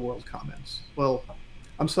angry at the world comments. Well,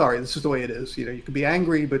 I'm sorry, this is the way it is. You can be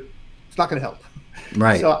angry, but it's not going to help.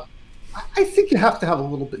 Right. So I think you have to have a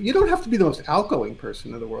little bit, you don't have to be the most outgoing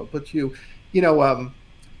person in the world, but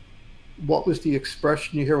what was the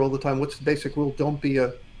expression you hear all the time? What's the basic rule? Don't be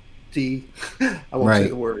a D. I won't say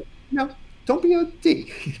the word. Don't be a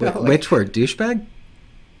D. Which word? Douchebag?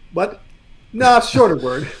 What? No, shorter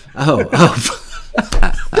word. Oh.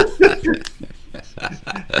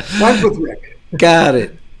 Mine's with Rick. Got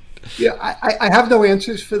it. Yeah, I have no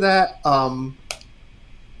answers for that.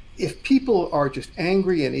 If people are just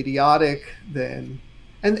angry and idiotic, then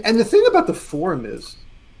and the thing about the forum is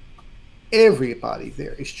everybody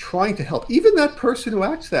there is trying to help, even that person who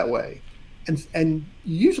acts that way, and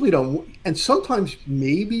usually don't. And sometimes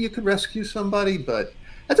maybe you could rescue somebody, but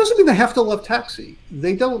that doesn't mean they have to love taxi.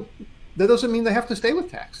 They don't. That doesn't mean they have to stay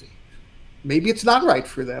with taxi. Maybe it's not right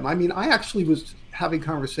for them. I mean, I actually was having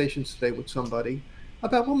conversations today with somebody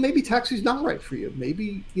about, well, maybe taxi's not right for you.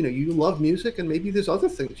 Maybe, you love music and maybe there's other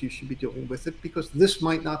things you should be doing with it because this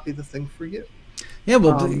might not be the thing for you. Yeah,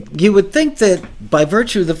 well, you would think that by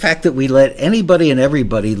virtue of the fact that we let anybody and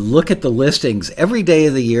everybody look at the listings every day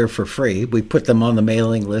of the year for free, we put them on the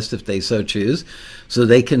mailing list if they so choose, so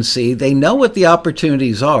they can see, they know what the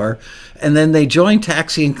opportunities are, and then they join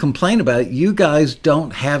taxi and complain about it. You guys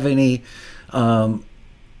don't have any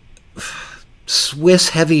Swiss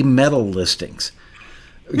heavy metal listings.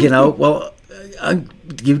 Well,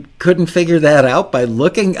 you couldn't figure that out by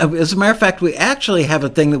looking. As a matter of fact, we actually have a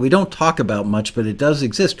thing that we don't talk about much, but it does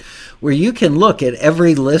exist, where you can look at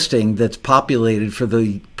every listing that's populated for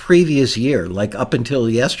the previous year, like up until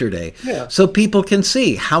yesterday. Yeah. So people can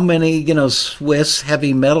see how many, Swiss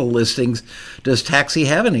heavy metal listings does taxi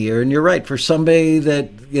have in a year. And you're right, for somebody that,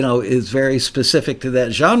 is very specific to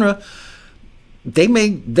that genre,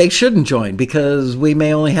 they shouldn't join because we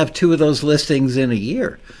may only have 2 of those listings in a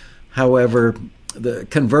year. However,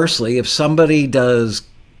 conversely, if somebody does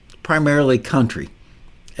primarily country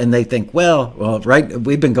And they think, well, right,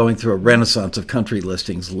 we've been going through a renaissance of country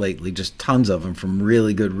listings lately, just tons of them from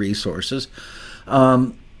really good resources.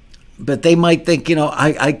 But they might think,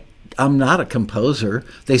 I'm not a composer.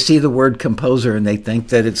 They see the word composer and they think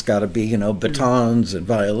that it's got to be, batons and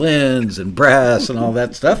violins and brass and all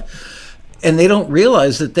that stuff. And they don't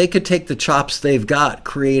realize that they could take the chops they've got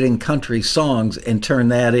creating country songs and turn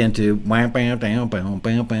that into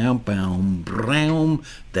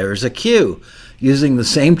there's a cue, using the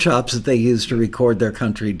same chops that they use to record their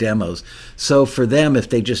country demos. So for them, if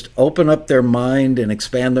they just open up their mind and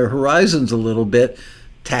expand their horizons a little bit,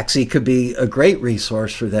 Taxi could be a great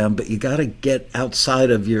resource for them, but you got to get outside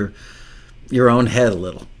of your own head a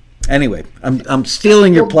little. Anyway, I'm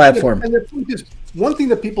stealing your platform. And the thing is, one thing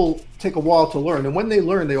that people take a while to learn, and when they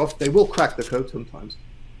learn, they will crack the code sometimes.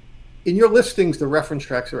 In your listings, the reference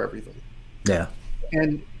tracks are everything. Yeah.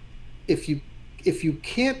 And if you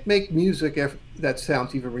can't make music that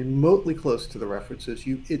sounds even remotely close to the references,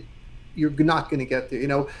 you're not going to get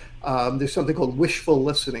there. There's something called wishful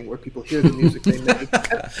listening, where people hear the music they make.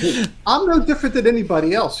 I'm no different than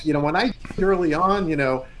anybody else. When I early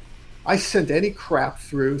on, I sent any crap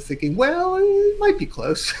through thinking, well, it might be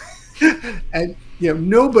close. And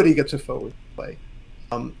nobody gets a forward play.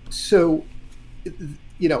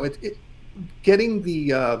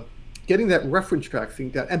 Getting that reference track thing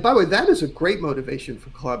down. And by the way, that is a great motivation for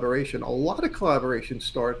collaboration. A lot of collaborations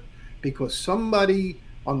start because somebody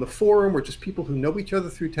on the forum, or just people who know each other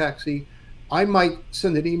through Taxi, I might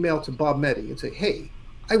send an email to Bob Meddy and say, hey,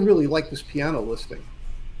 I really like this piano listing.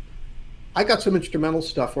 I got some instrumental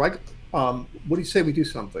stuff. What do you say we do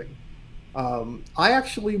something? I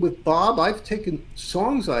actually, with Bob, I've taken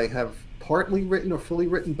songs I have partly written or fully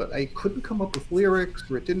written, but I couldn't come up with lyrics,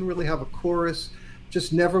 or it didn't really have a chorus,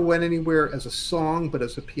 just never went anywhere as a song, but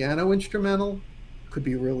as a piano instrumental, could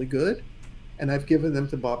be really good. And I've given them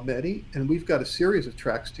to Bob Meddy, and we've got a series of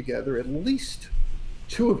tracks together, at least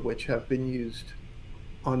 2 of which have been used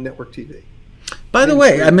on network TV. By the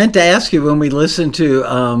way, I meant to ask you, when we listened to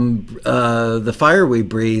The Fire We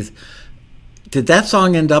Breathe, did that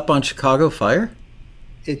song end up on Chicago Fire?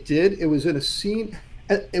 It did. It was in a scene.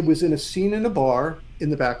 It was in a scene in a bar in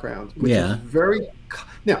the background, which is very.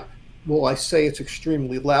 Now, will I say it's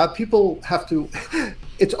extremely loud? People have to.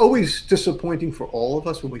 It's always disappointing for all of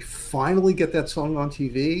us when we finally get that song on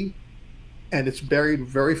TV, and it's buried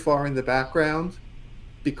very far in the background,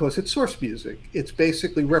 because it's source music. It's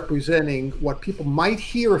basically representing what people might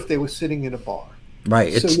hear if they were sitting in a bar.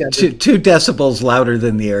 Right. It's 2 decibels louder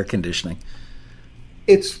than the air conditioning.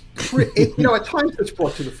 At times it's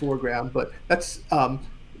brought to the foreground, but that's, and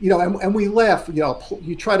we laugh,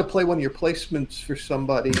 you try to play one of your placements for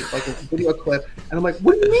somebody, like a video clip, and I'm like,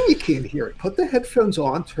 what do you mean you can't hear it? Put the headphones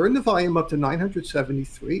on, turn the volume up to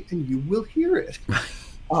 973, and you will hear it.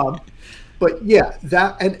 But yeah,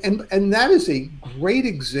 that, and that is a great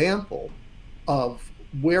example of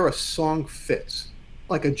where a song fits,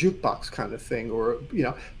 like a jukebox kind of thing, or,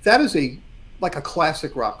 that is like a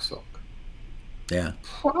classic rock song. Yeah.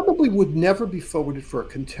 Probably would never be forwarded for a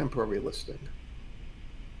contemporary listing.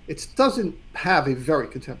 It doesn't have a very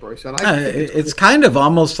contemporary sound. It's kind of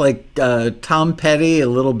almost like Tom Petty, a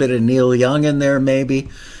little bit of Neil Young in there, maybe.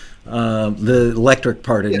 The electric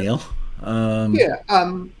part of Neil. I had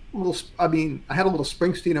a little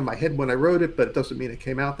Springsteen in my head when I wrote it, but it doesn't mean it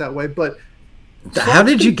came out that way. But how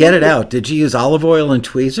did you get it out? Did you use olive oil and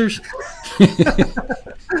tweezers?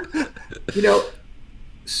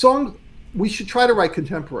 Songs. We should try to write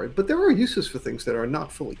contemporary, but there are uses for things that are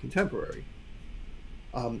not fully contemporary.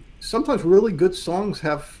 Sometimes really good songs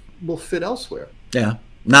will fit elsewhere. Yeah,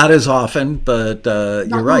 not as often, but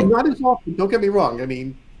you're right. Not as often. Don't get me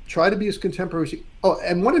wrong. Try to be as contemporary as you. Oh,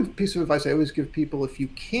 and one piece of advice I always give people: if you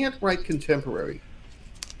can't write contemporary,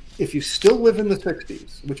 if you still live in the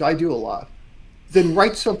 '60s, which I do a lot, then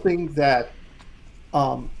write something that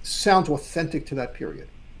sounds authentic to that period.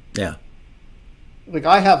 Yeah. Like,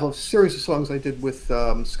 I have a series of songs I did with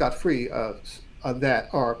Scott Free that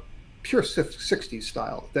are pure 60s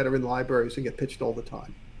style, that are in libraries and get pitched all the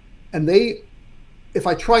time. And if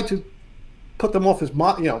I tried to put them off as,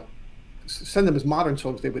 send them as modern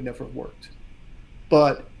songs, they would never have worked.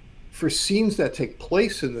 But for scenes that take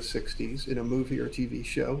place in the 60s in a movie or TV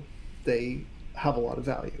show, they have a lot of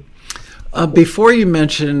value. Before you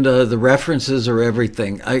mentioned the references or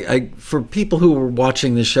everything, I for people who are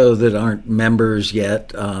watching the show that aren't members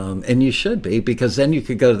yet, and you should be, because then you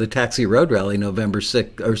could go to the Taxi Road Rally November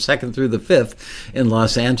 6th or 2nd through the 5th in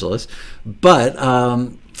Los Angeles. But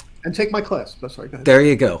and take my class. Oh, sorry, go ahead. There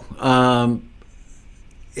you go.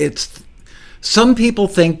 Some people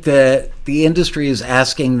think that the industry is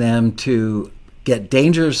asking them to get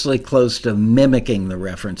dangerously close to mimicking the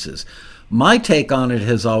references. My take on it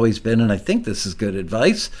has always been, and I think this is good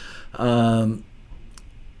advice,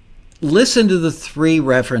 listen to the 3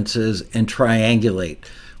 references and triangulate.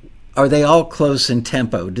 Are they all close in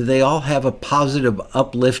tempo? Do they all have a positive,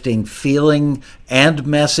 uplifting feeling and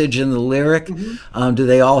message in the lyric? Do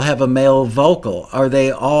they all have a male vocal? Are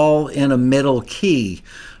they all in a middle key?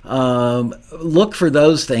 Look for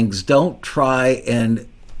those things. Don't try and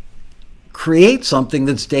create something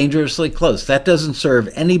that's dangerously close. That doesn't serve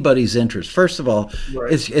anybody's interest. First of all,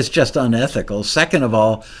 it's just unethical. Second of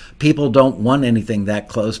all, people don't want anything that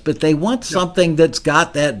close, but they want something that's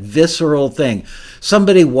got that visceral thing.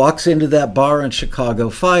 Somebody walks into that bar in Chicago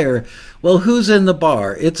Fire. Well, who's in the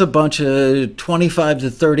bar? It's a bunch of 25 to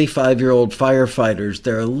 35-year-old firefighters.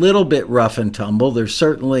 They're a little bit rough and tumble. They're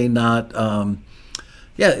certainly not,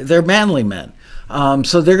 they're manly men.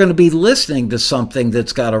 So they're going to be listening to something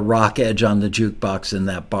that's got a rock edge on the jukebox in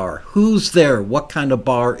that bar. Who's there? What kind of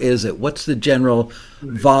bar is it? What's the general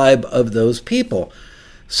vibe of those people?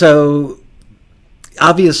 So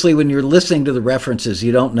obviously when you're listening to the references,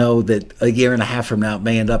 you don't know that a year and a half from now it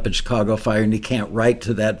may end up in Chicago Fire and you can't write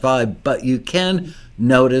to that vibe, but you can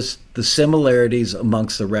notice the similarities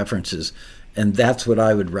amongst the references. And that's what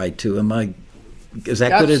I would write to. Is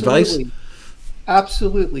that good advice?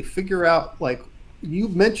 Absolutely. Figure out, like, you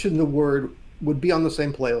mentioned the word would be on the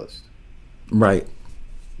same playlist. Right.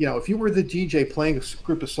 You know, if you were the DJ playing a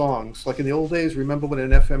group of songs, like in the old days, remember when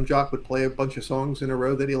an FM jock would play a bunch of songs in a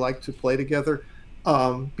row that he liked to play together?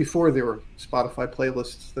 Before there were Spotify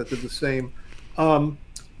playlists that did the same.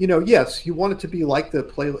 Yes, you want it to be like the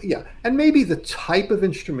playlist. Yeah. And maybe the type of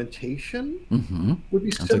instrumentation would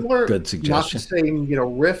be similar. That's a good suggestion. Not the same,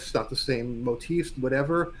 riffs, not the same motifs,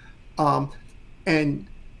 whatever. And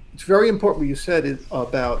it's very important what you said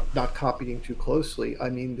about not copying too closely. I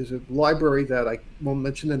mean, there's a library that I won't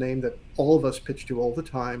mention the name that all of us pitch to all the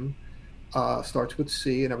time, starts with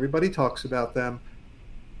C, and everybody talks about them.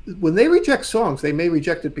 When they reject songs, they may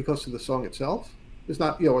reject it because of the song itself. It's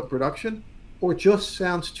not, or the production, or it just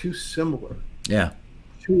sounds too similar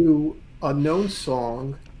to a known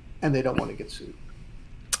song, and they don't want to get sued.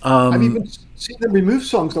 I've even seen them remove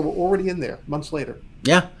songs that were already in there months later.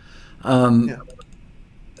 Yeah.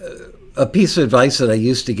 A piece of advice that I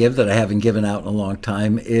used to give that I haven't given out in a long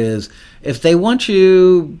time is if they want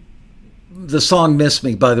you, the song Miss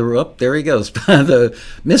Me by there he goes, the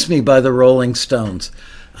Miss Me by the Rolling Stones.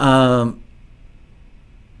 The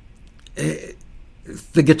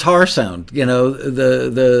guitar sound, the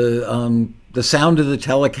sound of the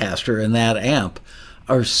Telecaster and that amp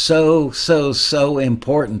are so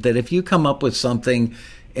important that if you come up with something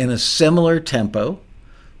in a similar tempo,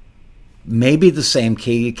 maybe the same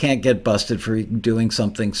key. You can't get busted for doing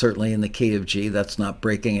something certainly in the key of G. That's not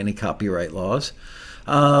breaking any copyright laws.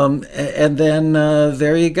 And then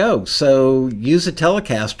there you go. So use a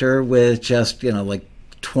Telecaster with just, like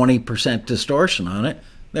 20% distortion on it.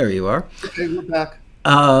 There you are. Okay, we're back.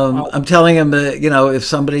 I'm telling him that, if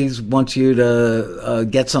somebody wants you to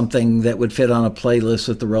get something that would fit on a playlist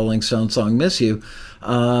with the Rolling Stones song Miss You,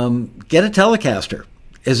 get a Telecaster.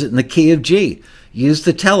 Is it in the key of G? Use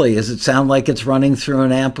the telly. Does it sound like it's running through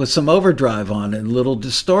an amp with some overdrive on it, a little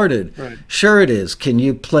distorted? Right. Sure it is. Can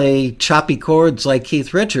you play choppy chords like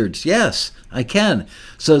Keith Richards? Yes, I can.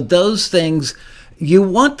 So those things, you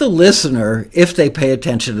want the listener, if they pay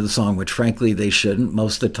attention to the song, which frankly they shouldn't.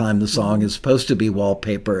 Most of the time the song is supposed to be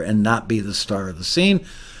wallpaper and not be the star of the scene.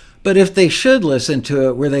 But if they should listen to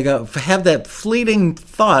it where they go, have that fleeting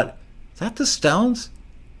thought, is that the Stones?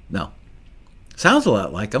 No. Sounds a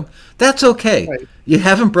lot like them. That's okay. Right. You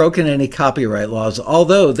haven't broken any copyright laws,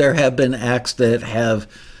 although there have been acts that have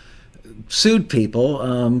sued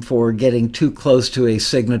people for getting too close to a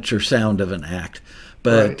signature sound of an act.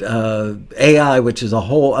 But AI, which is a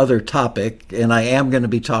whole other topic, and I am going to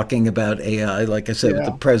be talking about AI, like I said, with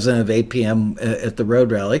the president of APM at the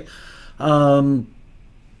Road Rally.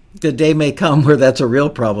 The day may come where that's a real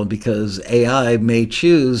problem because AI may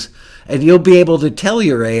choose, and you'll be able to tell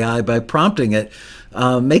your AI by prompting it,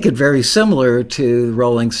 make it very similar to the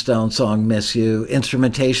Rolling Stone song Miss You,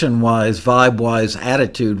 instrumentation-wise, vibe-wise,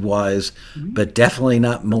 attitude-wise, but definitely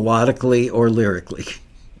not melodically or lyrically.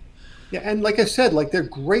 Yeah, and like I said, they're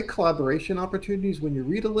great collaboration opportunities. When you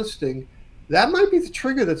read a listing, that might be the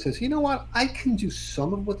trigger that says, you know what, I can do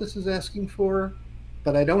some of what this is asking for,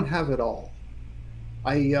 but I don't have it all.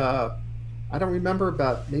 I don't remember,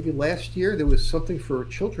 about maybe last year there was something for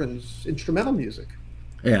children's instrumental music.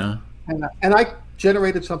 Yeah. And I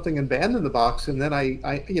generated something in Band in the Box, and then I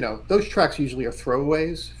those tracks usually are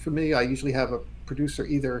throwaways for me. I usually have a producer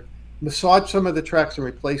either massage some of the tracks and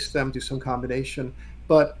replace them, do some combination.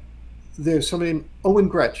 But there's somebody named Owen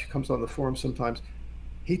Gretsch comes on the forum sometimes.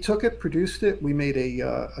 He took it, produced it. We made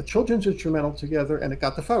a children's instrumental together, and it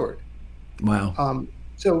got the forward. Wow.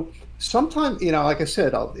 So sometimes, like I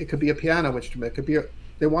said, it could be a piano instrument. It could be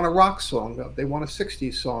they want a rock song, they want a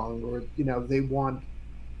 '60s song, or they want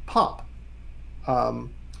pop.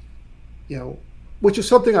 Which is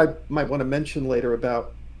something I might want to mention later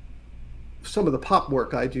about some of the pop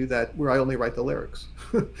work I do where I only write the lyrics.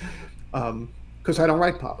 Because I don't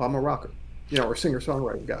write pop. I'm a rocker, or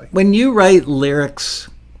singer-songwriter guy. When you write lyrics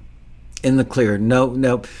in the clear,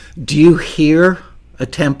 no, do you hear a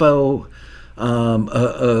tempo,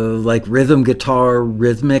 like rhythm guitar,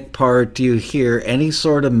 rhythmic part? Do you hear any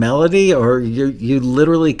sort of melody, or you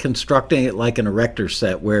literally constructing it like an erector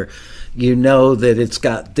set where you know that it's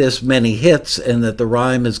got this many hits and that the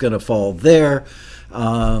rhyme is going to fall there?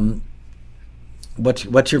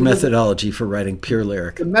 What's your methodology for writing pure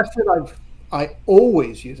lyric? The method I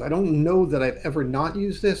always use, I don't know that I've ever not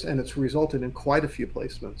used this, and it's resulted in quite a few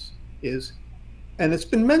placements, and it's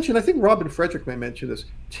been mentioned, I think Robin Frederick may mention this,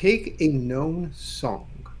 take a known song.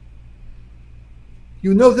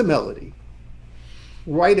 You know the melody.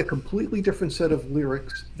 Write a completely different set of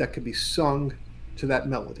lyrics that could be sung to that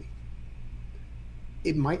melody.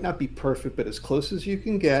 It might not be perfect, but as close as you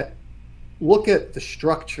can get. Look at the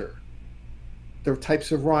structure, the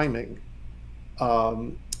types of rhyming,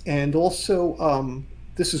 and also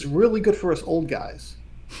this is really good for us old guys.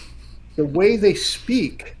 The way they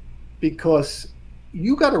speak, because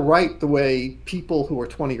you got to write the way people who are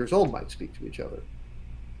 20 years old might speak to each other.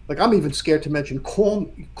 Like, I'm even scared to mention call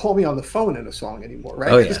me on the phone in a song anymore,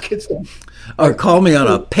 right? Oh, yeah. Kids don't. Or call me on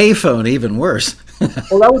a payphone, even worse.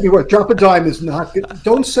 Well, that would be worse. Drop a dime is not good.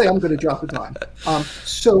 Don't say I'm going to drop a dime.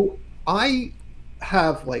 So I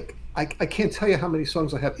have, I can't tell you how many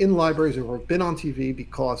songs I have in libraries or have been on TV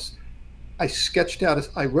because I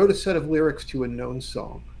wrote a set of lyrics to a known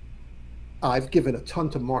song. I've given a ton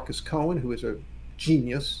to Marcus Cohen, who is a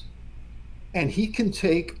genius, and he can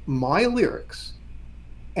take my lyrics,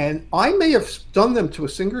 and I may have done them to a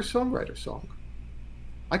singer-songwriter song.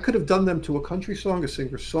 I could have done them to a country song, a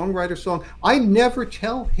singer-songwriter song. I never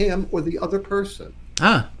tell him or the other person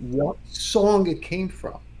what song it came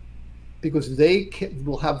from, because they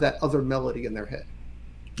will have that other melody in their head.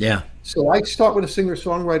 Yeah. So I start with a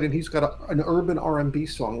singer-songwriter, and he's got an urban R&B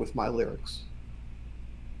song with my lyrics.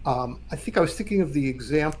 I think I was thinking of the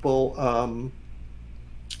example.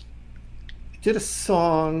 Did a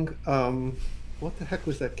song. What the heck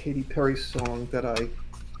was that Katy Perry song that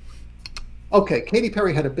Okay, Katy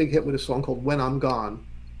Perry had a big hit with a song called "When I'm Gone,"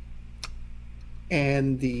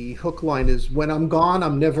 and the hook line is, "When I'm gone,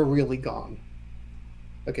 I'm never really gone."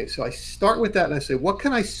 Okay, so I start with that and I say, what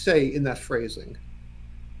can I say in that phrasing?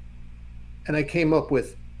 And I came up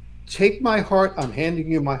with, "Take my heart, I'm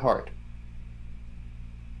handing you my heart."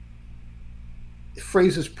 The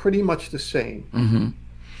phrase is pretty much the same. Mm-hmm.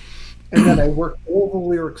 And then I work all the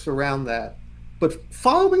lyrics around that. But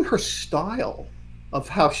following her style of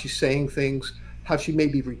how she's saying things, how she may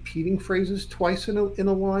be repeating phrases twice in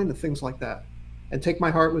a line and things like that. And "Take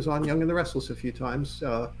My Heart" was on Young and the Restless a few times.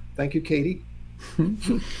 Thank you, Katie.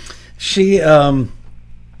 She was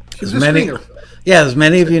a screener. As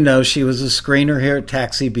many of you know, she was a screener here at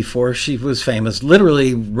Taxi before she was famous.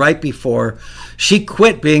 Literally right before she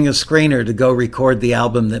quit being a screener to go record the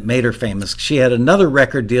album that made her famous. She had another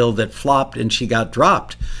record deal that flopped and she got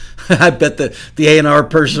dropped. I bet the A&R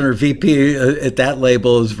person or VP at that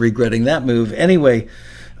label is regretting that move. Anyway.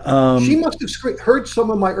 She must have heard some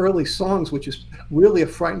of my early songs, which is really a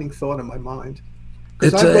frightening thought in my mind.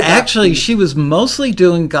 Actually, she was mostly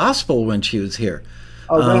doing gospel when she was here.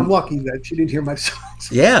 Oh, then I'm lucky that she didn't hear my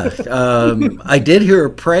songs. Yeah. I did hear her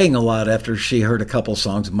praying a lot after she heard a couple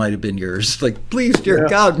songs. It might have been yours. Like, please, dear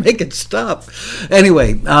God, make it stop.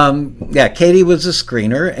 Anyway, Katie was a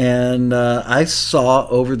screener, and I saw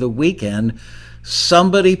over the weekend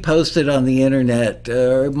somebody posted on the internet,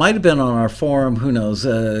 it might have been on our forum, who knows,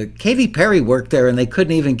 Katy Perry worked there and they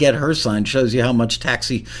couldn't even get her signed. Shows you how much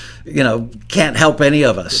Taxi, can't help any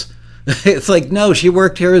of us. It's like, no, she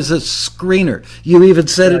worked here as a screener. You even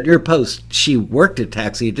said it in your post, she worked at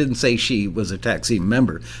Taxi. It didn't say she was a Taxi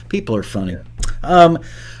member. People are funny.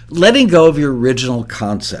 Letting go of your original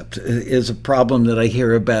concept is a problem that I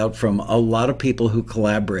hear about from a lot of people who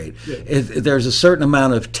collaborate. Yeah. There's a certain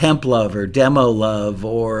amount of temp love or demo love,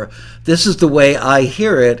 or this is the way I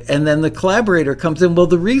hear it, and then the collaborator comes in. Well,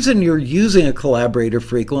 the reason you're using a collaborator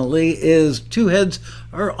frequently is two heads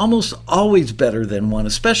are almost always better than one,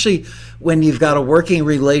 especially when you've got a working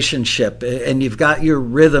relationship and you've got your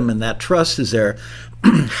rhythm and that trust is there.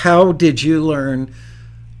 how did you learn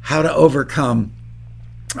how to overcome,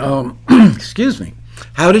 excuse me,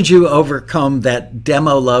 how did you overcome that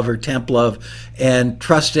demo love or temp love and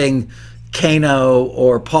trusting Kano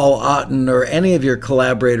or Paul Otten or any of your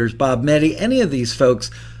collaborators, Bob Meddy, any of these folks,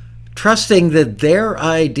 trusting that their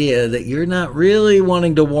idea that you're not really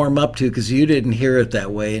wanting to warm up to because you didn't hear it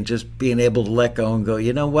that way, and just being able to let go and go,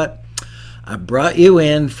 you know what? I brought you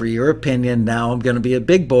in for your opinion. Now I'm going to be a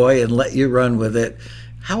big boy and let you run with it.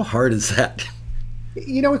 How hard is that?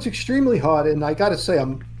 It's extremely hard, and I got to say,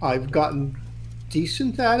 I've gotten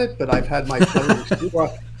decent at it, but I've had my failures too.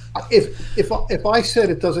 If I said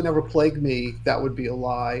it doesn't ever plague me, that would be a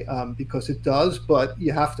lie, because it does. But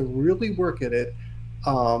you have to really work at it,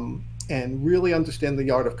 and really understand the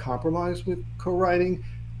art of compromise with co-writing.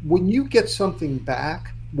 When you get something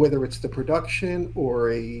back, whether it's the production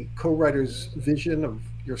or a co-writer's vision of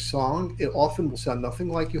your song, it often will sound nothing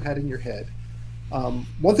like you had in your head.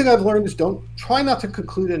 One thing I've learned is try not to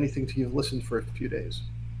conclude anything till you've listened for a few days.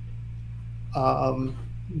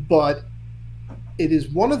 But it is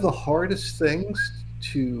one of the hardest things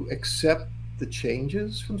to accept the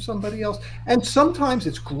changes from somebody else. And sometimes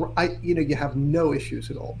you have no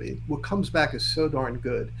issues at all. What comes back is so darn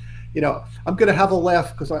good. I'm going to have a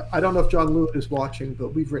laugh because I don't know if John Lewis is watching,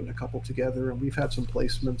 but we've written a couple together and we've had some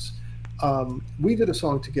placements. We did a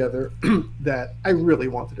song together that I really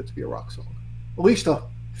wanted it to be a rock song, at least a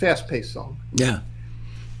fast-paced song. Yeah.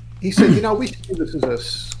 He said, we should do this as a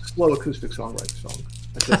slow acoustic songwriting song.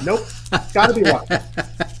 I said, nope, got to be rock.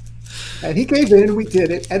 And he gave in, we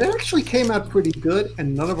did it, and it actually came out pretty good,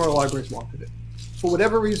 and none of our libraries wanted it. For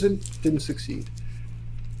whatever reason, didn't succeed.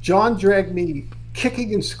 John dragged me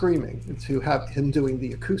kicking and screaming into him doing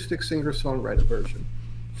the acoustic singer-songwriter version.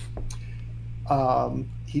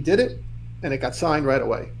 He did it, and it got signed right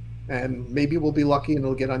away. And maybe we'll be lucky and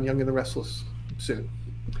it'll get on Young and the Restless soon.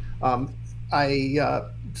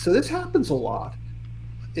 So this happens a lot.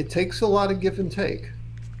 It takes a lot of give and take.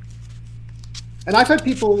 And I've had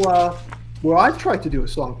people where I've tried to do a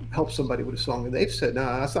song, help somebody with a song, and they've said, "No,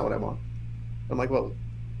 that's not what I want." I'm like, "Well,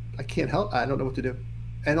 I can't help. I don't know what to do."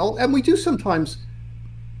 And we do sometimes,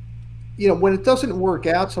 when it doesn't work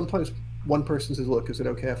out, sometimes one person says, "Look, is it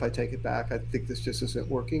okay if I take it back? I think this just isn't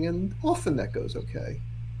working." And often that goes okay.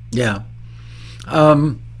 Yeah.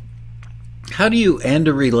 How do you end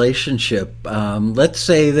a relationship? Let's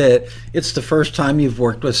say that it's the first time you've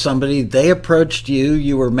worked with somebody. They approached you.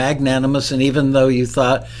 You were magnanimous. And even though you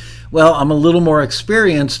thought, well, I'm a little more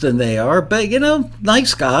experienced than they are, but,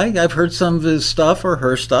 nice guy. I've heard some of his stuff or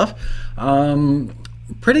her stuff.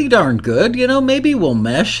 Pretty darn good. Maybe we'll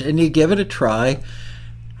mesh, and you give it a try.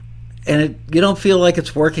 And you don't feel like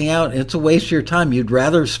it's working out. It's a waste of your time. You'd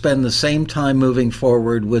rather spend the same time moving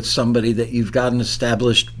forward with somebody that you've got an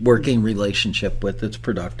established working relationship with that's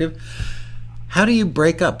productive. How do you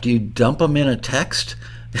break up? Do you dump them in a text?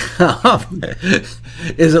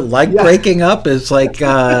 Is it like breaking up? It's like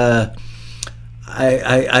I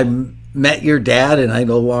met your dad and I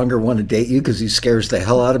no longer want to date you because he scares the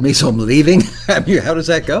hell out of me, so I'm leaving. How does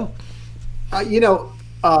that go?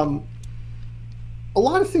 A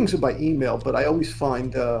lot of things are by email, but I always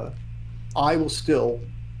find I will still,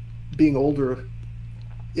 being older,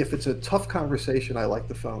 if it's a tough conversation, I like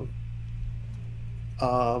the phone.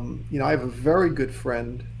 I have a very good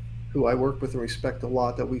friend who I work with and respect a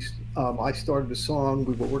lot that I started a song,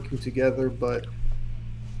 we were working together, but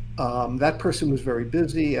that person was very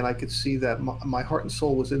busy, and I could see that my heart and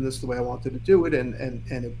soul was in this the way I wanted to do it, and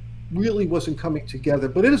it really wasn't coming together.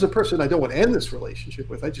 But it is a person I don't want to end this relationship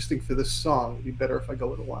with. I just think for this song, it'd be better if I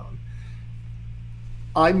go it alone.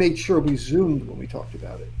 I made sure we Zoomed when we talked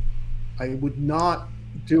about it. I would not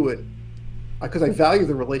do it because I value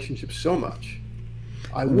the relationship so much.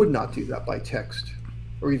 I would not do that by text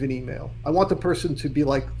or even email. I want the person to be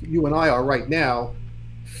like you and I are right now,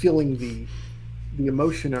 feeling the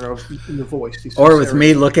emotion in the voice. Or with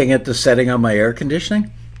me looking at the setting on my air conditioning.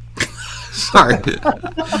 Sorry.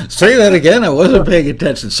 Say that again. I wasn't paying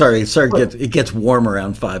attention. Sorry. It gets warm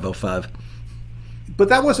around 5:05. But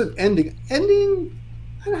that wasn't ending. Ending,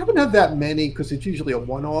 I haven't had that many because it's usually a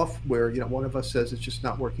one-off where one of us says it's just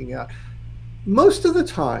not working out. Most of the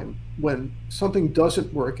time, when something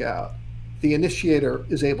doesn't work out, the initiator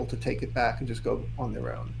is able to take it back and just go on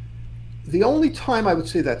their own. The only time I would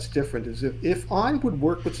say that's different is if I would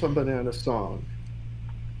work with somebody on a song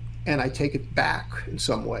and I take it back in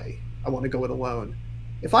some way. I want to go it alone.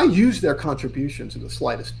 If I use their contributions in the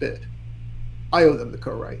slightest bit, I owe them the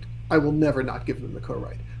co-write. I will never not give them the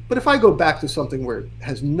co-write. But if I go back to something where it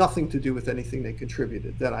has nothing to do with anything they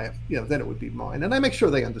contributed, then then it would be mine. And I make sure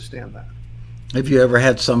they understand that. Have you ever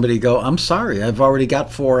had somebody go, I'm sorry, I've already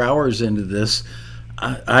got 4 hours into this.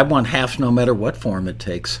 I want half no matter what form it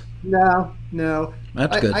takes. No.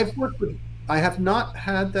 That's good. I have not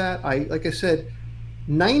had that. Like I said,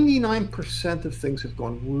 99% of things have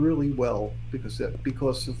gone really well because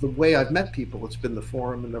of the way I've met people. It's been the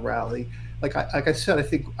forum and the rally. Like I said, I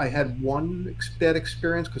think I had one bad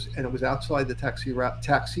experience and it was outside the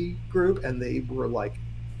taxi group, and they were like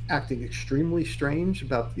acting extremely strange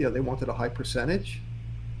about, they wanted a high percentage.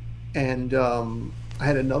 And I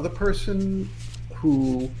had another person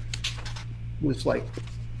who was like,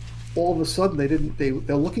 all of a sudden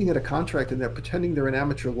they're looking at a contract and they're pretending they're an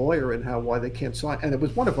amateur lawyer and why they can't sign. And it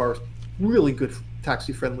was one of our really good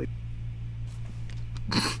taxi friendly.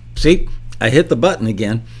 See, I hit the button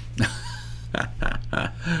again.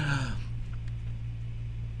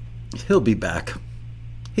 He'll be back.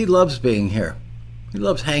 He loves being here. He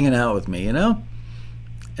loves hanging out with me, And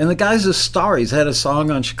the guy's a star. He's had a song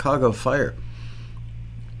on Chicago Fire.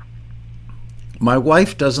 My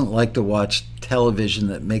wife doesn't like to watch television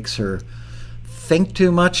that makes her think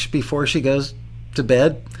too much before she goes to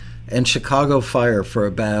bed. And Chicago Fire for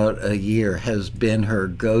about a year has been her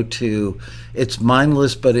go-to. It's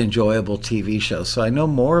mindless but enjoyable TV show. So I know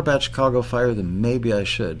more about Chicago Fire than maybe I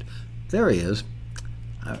should. There he is.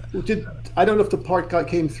 I don't know if the part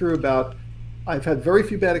came through about, I've had very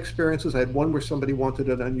few bad experiences. I had one where somebody wanted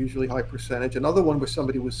an unusually high percentage. Another one where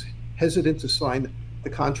somebody was hesitant to sign the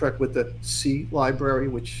contract with the C library,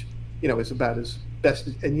 which, is about as best.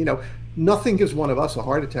 And, nothing gives one of us a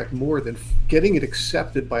heart attack more than getting it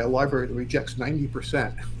accepted by a library that rejects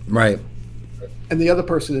 90%. Right. And the other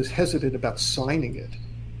person is hesitant about signing it.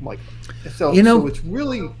 I'm like, so it's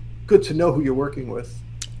really good to know who you're working with.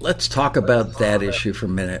 Let's talk about that issue for a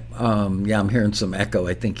minute. I'm hearing some echo.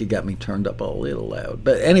 I think you got me turned up a little loud.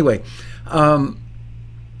 But anyway,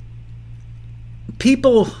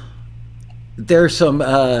 people, there's some,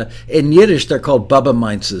 in Yiddish, they're called Baba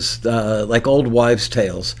Mainzes, like old wives'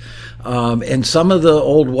 tales. And some of the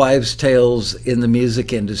old wives' tales in the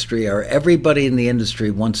music industry are everybody in the industry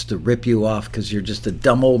wants to rip you off because you're just a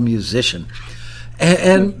dumb old musician.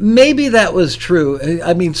 And maybe that was true.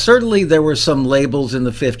 I mean, certainly there were some labels in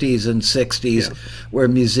the 50s and 60s where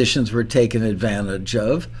musicians were taken advantage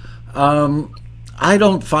of. I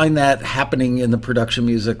don't find that happening in the production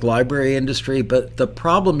music library industry, but the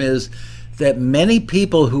problem is that many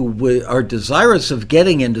people who are desirous of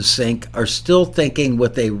getting into sync are still thinking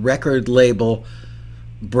with a record label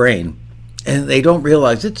brain. And they don't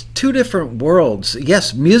realize it's two different worlds.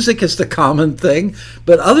 Yes, music is the common thing,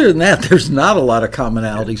 but other than that, there's not a lot of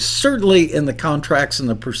commonality, certainly in the contracts and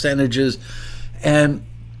the percentages. And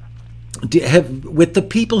with the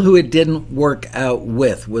people who it didn't work out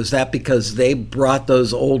with, was that because they brought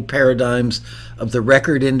those old paradigms of the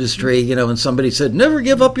record industry, and somebody said, never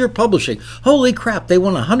give up your publishing. Holy crap, they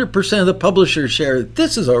want 100% of the publisher's share.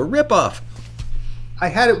 This is a ripoff. I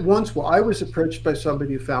had it once where I was approached by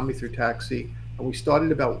somebody who found me through Taxi, and we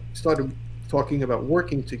started talking about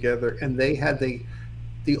working together, and they had the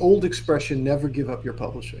old expression, never give up your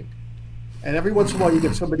publishing. And every once in a while you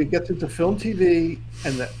get somebody who gets into film, TV,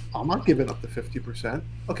 and that, I'm not giving up the 50%.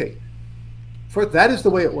 Okay, that is the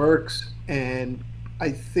way it works. And I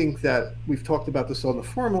think that we've talked about this on the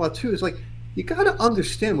forum a lot too, is like, you got to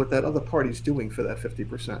understand what that other party's doing for that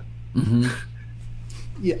 50%. Mm-hmm.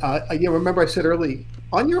 Remember I said early,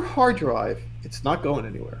 on your hard drive, it's not going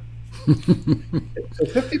anywhere. So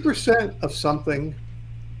 50% of something,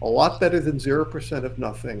 a lot better than 0% of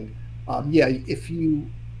nothing. If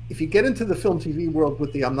you get into the film TV world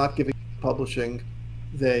with the I'm not giving publishing,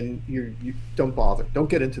 then you don't bother. Don't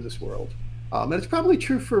get into this world. And it's probably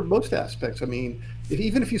true for most aspects. I mean,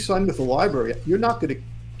 even if you sign with the library, you're not going to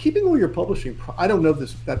keeping all your publishing. I don't know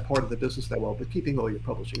that part of the business that well, but keeping all your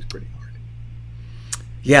publishing is pretty hard.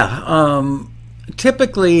 Yeah,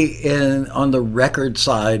 typically on the record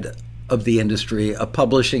side of the industry, a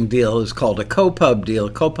publishing deal is called a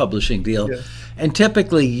co-publishing deal. Yeah. And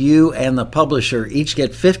typically you and the publisher each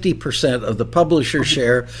get 50% of the publisher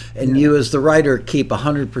share, and you as the writer keep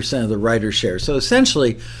 100% of the writer's share. So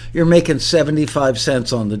essentially you're making 75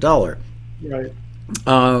 cents on the dollar. Right.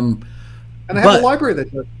 And I have a library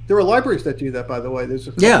there are libraries that do that, by the way. There's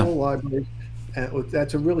a couple of libraries. And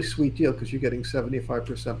that's a really sweet deal because you're getting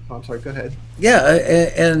 75%. I'm sorry, go ahead. Yeah,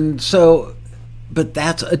 and so, but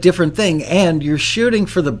that's a different thing. And you're shooting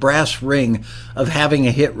for the brass ring of having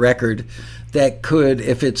a hit record that could,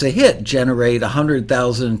 if it's a hit, generate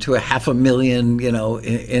 100,000 to $500,000,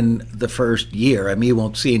 in the first year. I mean, you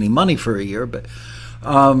won't see any money for a year, but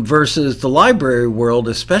versus the library world,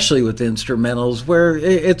 especially with instrumentals, where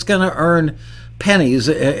it's going to earn pennies,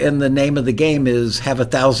 and the name of the game is have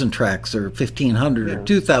 1,000 tracks or 1,500 or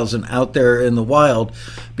 2,000 out there in the wild,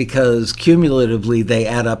 because cumulatively they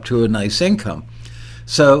add up to a nice income.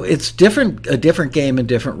 So it's a different game, and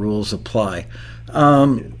different rules apply.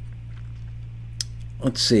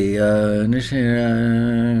 Let's see.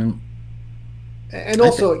 And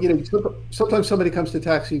also, sometimes somebody comes to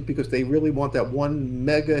Taxi because they really want that one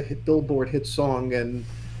mega hit, Billboard hit song, and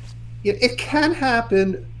it can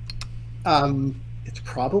happen. It's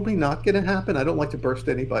probably not going to happen. I don't like to burst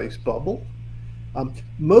anybody's bubble.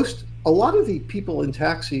 A lot of the people in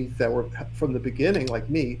Taxi that were from the beginning, like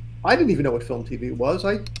me, I didn't even know what film TV was.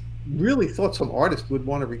 I really thought some artist would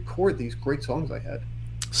want to record these great songs I had.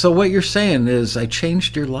 So what you're saying is I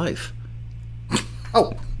changed your life.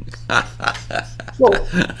 Oh. Well,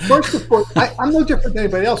 first of all, I'm no different than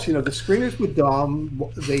anybody else. The screeners were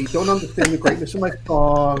dumb. They don't understand the greatness of my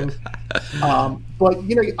song. But,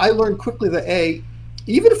 I learned quickly that,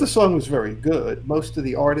 even if the song was very good, most of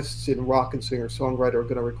the artists in rock and singer-songwriter are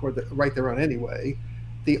going to write their own anyway.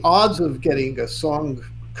 The odds of getting a song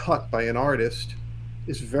cut by an artist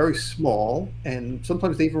is very small, and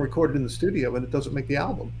sometimes they even record it in the studio and it doesn't make the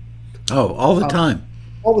album. Oh, all the time.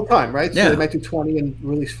 All the time, right? Yeah. So they might do 20 and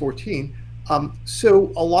release 14.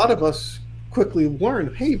 So a lot of us quickly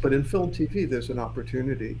learn, hey, but in film TV, there's an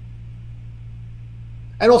opportunity.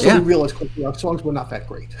 And also we realized quickly our songs were not that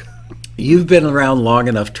great. You've been around long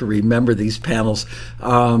enough to remember these panels.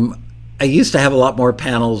 I used to have a lot more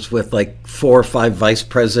panels with like 4 or 5 vice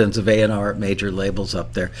presidents of A&R at major labels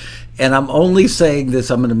up there. And I'm only saying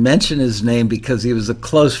this, I'm going to mention his name because he was a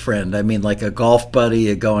close friend. I mean, like a golf buddy,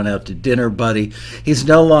 a going out to dinner buddy. He's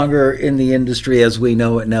no longer in the industry as we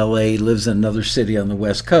know it in LA. He lives in another city on the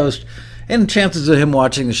West Coast. And chances of him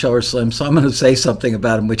watching the show are slim. So I'm going to say something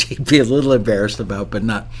about him, which he'd be a little embarrassed about, but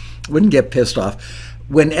wouldn't get pissed off.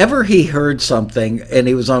 Whenever he heard something, and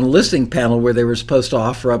he was on a listening panel where they were supposed to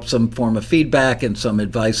offer up some form of feedback and some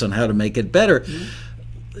advice on how to make it better,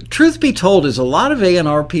 truth be told is a lot of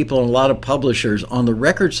A&R people and a lot of publishers on the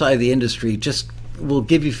record side of the industry just will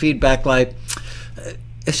give you feedback like,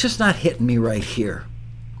 it's just not hitting me right here.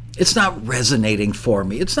 It's not resonating for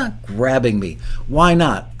me. It's not grabbing me. Why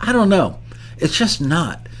not? I don't know. It's just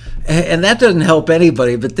not. And that doesn't help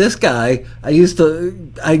anybody, but this guy,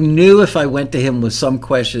 I knew if I went to him with some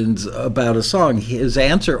questions about a song, his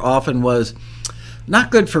answer often was,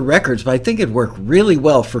 not good for records, but I think it'd work really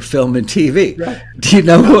well for film and TV. Right. Do you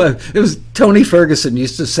know, it was Tony Ferguson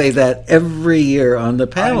used to say that every year on the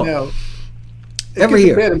panel. I know. Every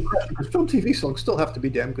year. Bad impression, because film TV songs still have to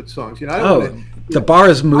be damn good songs. The bar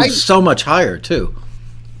has moved so much higher, too.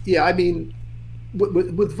 Yeah, I mean,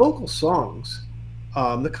 with vocal songs,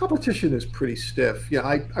 the competition is pretty stiff. Yeah,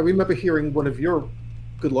 I remember hearing one of your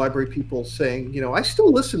good library people saying, I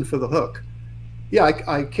still listen for the hook. Yeah,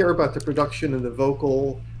 I care about the production and the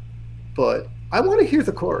vocal, but I want to hear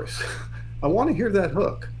the chorus. I want to hear that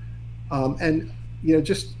hook. And,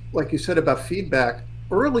 just like you said about feedback,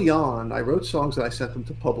 early on, I wrote songs and I sent them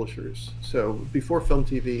to publishers. So before film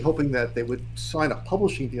TV, hoping that they would sign a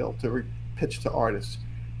publishing deal to pitch to artists.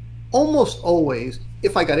 Almost always,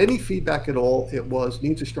 if I got any feedback at all, it was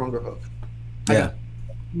needs a stronger hook. Yeah.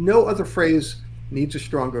 No other phrase needs a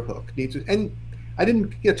stronger hook. And I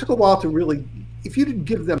didn't. It took a while to really. If you didn't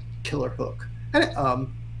give them a killer hook, and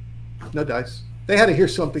no dice, they had to hear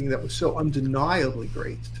something that was so undeniably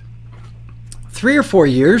great. 3 or 4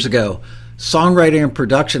 years ago, songwriting and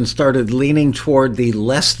production started leaning toward the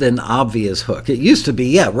less than obvious hook. It used to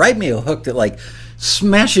be, write me a hook that like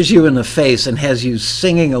smashes you in the face and has you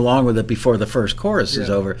singing along with it before the first chorus is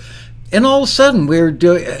over. And all of a sudden we're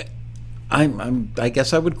doing, I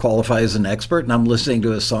guess I would qualify as an expert, and I'm listening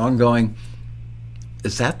to a song going,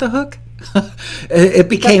 is that the hook? It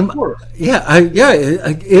became,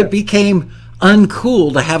 it became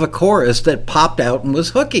uncool to have a chorus that popped out and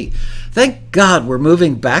was hooky. Thank God we're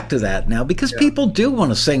moving back to that now, because people do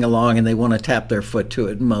want to sing along and they want to tap their foot to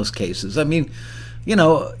it in most cases. I mean,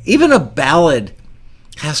 even a ballad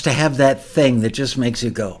has to have that thing that just makes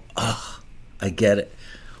you go, oh, I get it.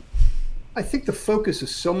 I think the focus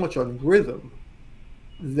is so much on rhythm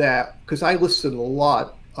that, because I listen a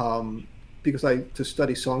lot, to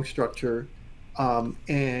study song structure,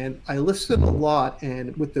 and I listen a lot,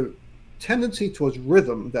 and with the tendency towards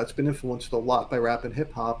rhythm that's been influenced a lot by rap and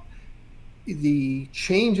hip hop, the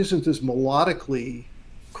change isn't as melodically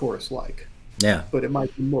chorus-like. Yeah. But it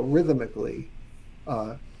might be more rhythmically.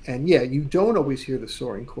 And you don't always hear the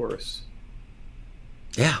soaring chorus.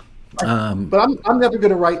 Yeah. But I'm never going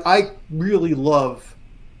to write. I really love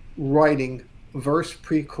writing verse,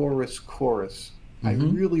 pre-chorus, chorus. I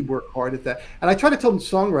really work hard at that. And I try to tell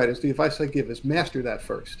songwriters, the advice I give is master that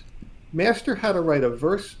first. Master how to write a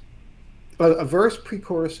verse,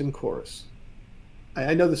 pre-chorus, and chorus.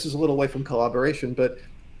 I know this is a little away from collaboration,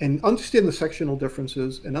 and understand the sectional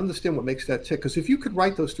differences and understand what makes that tick. Because if you could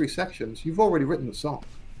write those 3 sections, you've already written the song.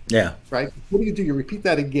 Yeah. Right? What do? You repeat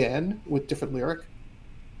that again with different lyric.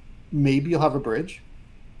 Maybe you'll have a bridge,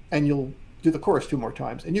 and you'll do the chorus 2 more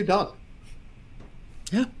times, and you're done.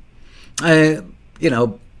 Yeah.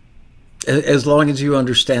 As long as you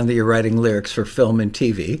understand that you're writing lyrics for film and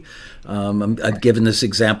TV. I've given this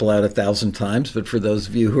example out 1,000 times, but for those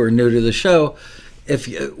of you who are new to the show,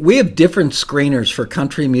 we have different screeners for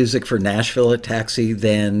country music for Nashville at Taxi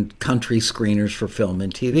than country screeners for film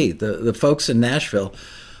and TV. The folks in Nashville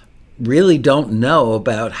really don't know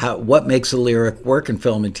about what makes a lyric work in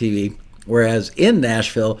film and TV, whereas in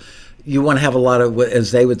Nashville, you want to have a lot of,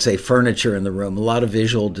 as they would say, furniture in the room, a lot of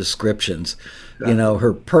visual descriptions. You know,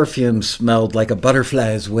 her perfume smelled like a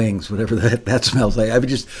butterfly's wings, whatever that smells like. I would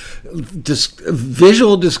just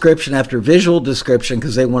visual description after visual description,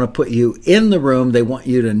 because they want to put you in the room. They want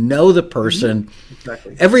you to know the person,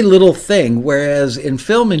 exactly. Every little thing. Whereas in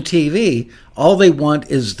film and TV, all they want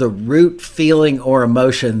is the root feeling or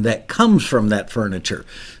emotion that comes from that furniture.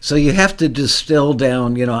 So you have to distill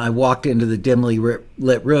down, I walked into the dimly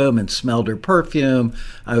lit room and smelled her perfume.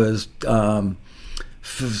 I was...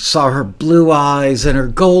 saw her blue eyes and her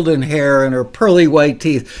golden hair and her pearly white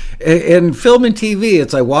teeth. In film and TV,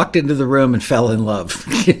 it's I walked into the room and fell in love.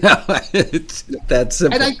 It's that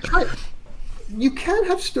simple. And you can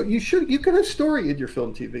have you can have story in your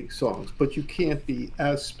film TV songs, but you can't be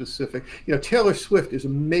as specific. Taylor Swift is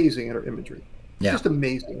amazing at her imagery. Yeah. Just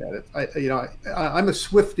amazing at it. I'm a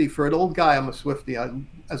Swiftie. For an old guy, I'm a Swiftie.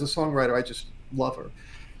 As a songwriter, I just love her.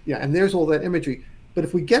 Yeah, and there's all that imagery. But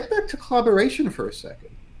if we get back to collaboration for a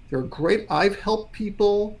second, I've helped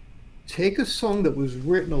people take a song that was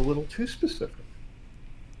written a little too specific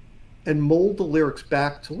and mold the lyrics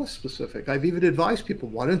back to less specific. I've even advised people,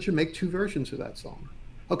 why don't you make 2 versions of that song?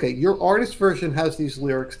 Okay, your artist version has these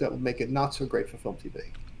lyrics that will make it not so great for film TV.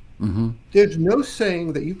 Mm-hmm. There's no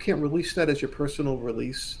saying that you can't release that as your personal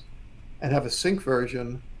release and have a sync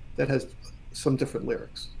version that has some different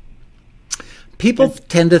lyrics. People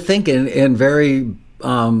tend to think in very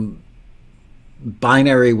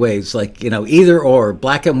binary ways, like, either or,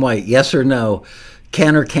 black and white, yes or no,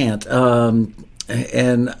 can or can't.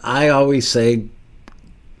 And I always say,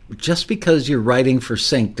 just because you're writing for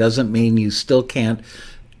sync doesn't mean you still can't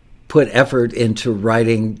put effort into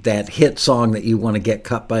writing that hit song that you want to get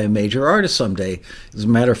cut by a major artist someday. As a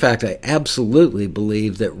matter of fact, I absolutely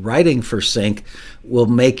believe that writing for sync will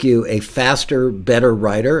make you a faster, better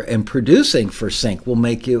writer, and producing for sync will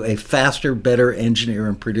make you a faster, better engineer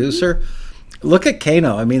and producer. Look at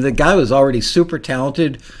Kano. I mean, the guy was already super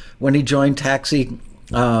talented when he joined Taxi,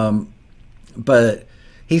 but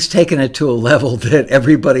he's taken it to a level that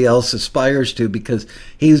everybody else aspires to, because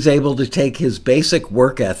he's able to take his basic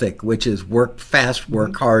work ethic, which is work fast,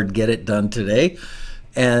 work hard, get it done today,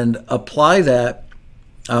 and apply that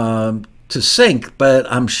to sync. But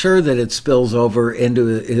I'm sure that it spills over into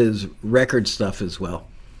his record stuff as well.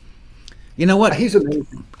 You know what? He's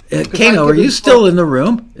amazing. Kano, are you still in the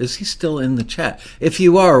room? Is he still in the chat? If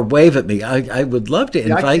you are, wave at me. I would love to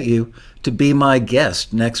invite you to be my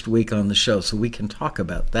guest next week on the show so we can talk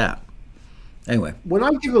about that. Anyway. When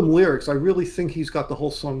I give him lyrics, I really think he's got the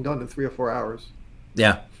whole song done in 3 or 4 hours.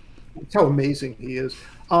 Yeah. That's how amazing he is.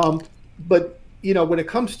 But, when it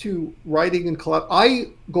comes to writing and collab, I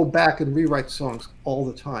go back and rewrite songs all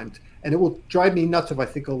the time. And it will drive me nuts if I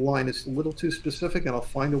think a line is a little too specific, and I'll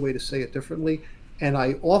find a way to say it differently. And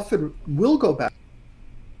I often will go back.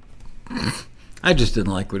 I just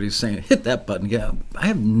didn't like what he's saying. Hit that button. Yeah, I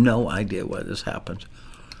have no idea why this happens.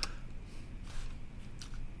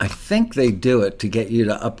 I think they do it to get you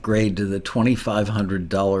to upgrade to the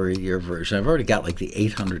 $2,500 a year version. I've already got like the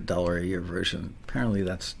 $800 a year version. Apparently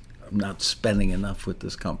I'm not spending enough with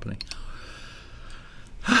this company.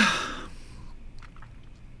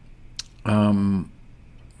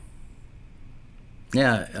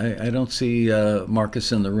 Yeah, I don't see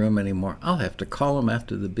Marcus in the room anymore. I'll have to call him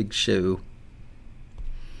after the big show.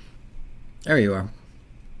 There you are.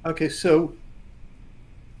 Okay, so,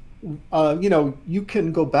 you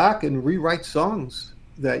can go back and rewrite songs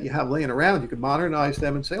that you have laying around. You can modernize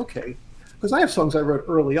them and say, okay, because I have songs I wrote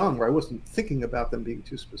early on where I wasn't thinking about them being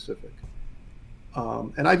too specific.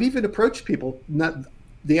 And I've even approached people,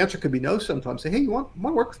 the answer could be no sometimes. Say, hey, you want to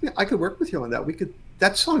work with me? I could work with you on that.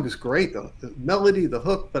 That song is great, the melody, the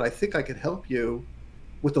hook, but I think I could help you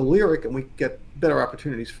with the lyric, and we get better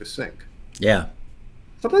opportunities for sync. Yeah.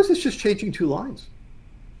 Sometimes it's just changing two lines.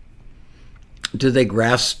 Do they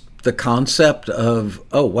grasp the concept of,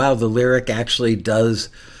 oh, wow, the lyric actually does,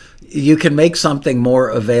 you can make something more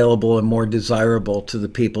available and more desirable to the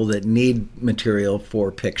people that need material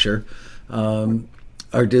for picture?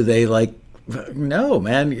 Or do they like, no,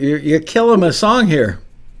 man, you're killing my song here?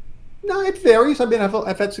 No, it varies. I mean,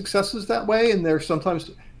 I've had successes that way, and there's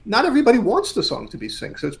sometimes not everybody wants the song to be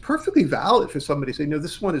synced, so it's perfectly valid for somebody to say, no,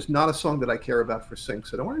 this one is not a song that I care about for sync,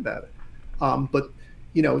 so don't worry about it. But,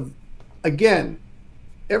 you know, again,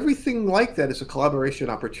 everything like that is a collaboration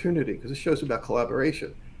opportunity because this show's about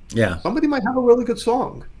collaboration. Yeah. Somebody might have a really good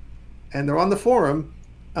song, and they're on the forum,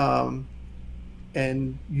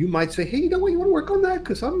 and you might say, hey, you know what, you want to work on that?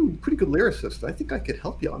 Because I'm a pretty good lyricist. I think I could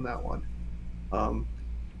help you on that one.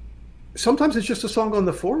 Sometimes it's just a song on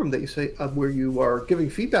the forum that you say where you are giving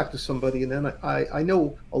feedback to somebody. And then I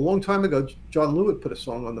know a long time ago, John Lewitt put a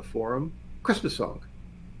song on the forum, Christmas song.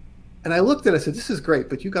 And I looked at it, I said, this is great,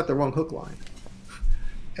 but you got the wrong hook line.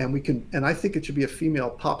 And I think it should be a female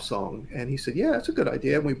pop song. And he said, yeah, that's a good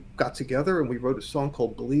idea. And we got together and we wrote a song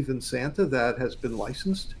called Believe in Santa that has been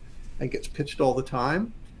licensed and gets pitched all the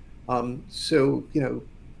time. So, you know,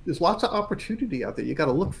 there's lots of opportunity out there. You got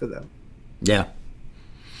to look for them. Yeah.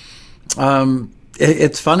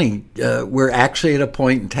 It's funny. We're actually at a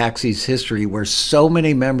point in Taxi's history where so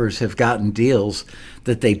many members have gotten deals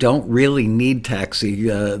that they don't really need Taxi.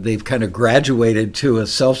 They've kind of graduated to a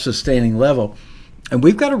self-sustaining level. And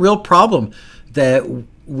we've got a real problem that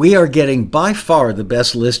we are getting by far the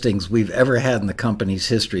best listings we've ever had in the company's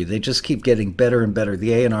history. They just keep getting better and better.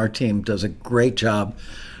 The A&R team does a great job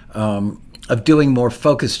of doing more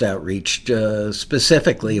focused outreach.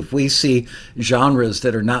 Specifically, if we see genres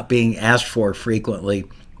that are not being asked for frequently,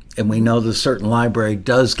 and we know the certain library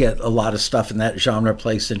does get a lot of stuff in that genre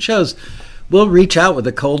placed in shows, we'll reach out with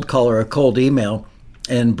a cold call or a cold email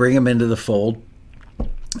and bring them into the fold.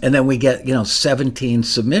 And then we get, 17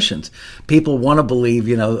 submissions. People want to believe,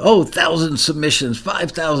 1,000 submissions,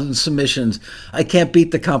 5,000 submissions. I can't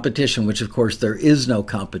beat the competition, which, of course, there is no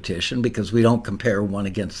competition because we don't compare one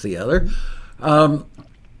against the other.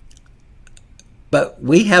 But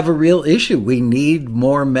we have a real issue. We need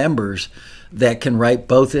more members that can write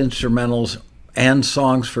both instrumentals and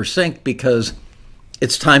songs for sync because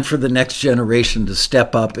it's time for the next generation to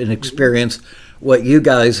step up and experience what you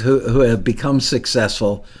guys who have become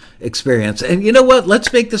successful experience. And you know what?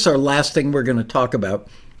 Let's make this our last thing we're going to talk about,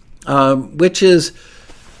 which is,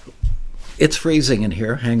 it's freezing in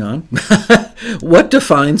here. Hang on. What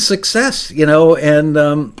defines success?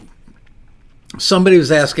 And somebody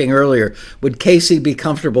was asking earlier, would Casey be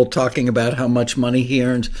comfortable talking about how much money he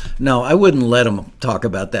earns? No, I wouldn't let him talk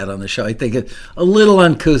about that on the show. I think it's a little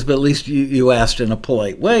uncouth, but at least you asked in a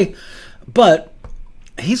polite way. But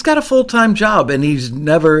he's got a full-time job, and he's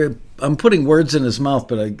never, I'm putting words in his mouth,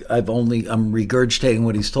 but I'm regurgitating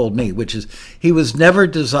what he's told me, which is he was never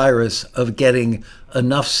desirous of getting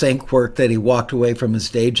enough sync work that he walked away from his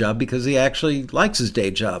day job because he actually likes his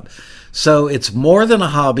day job. So it's more than a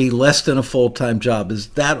hobby, less than a full-time job. Is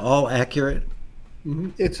that all accurate? Mm-hmm.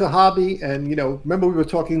 It's a hobby, and remember we were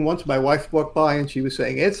talking once. My wife walked by, and she was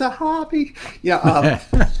saying, "It's a hobby." Yeah.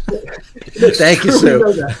 Thank you,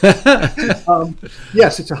 Sue.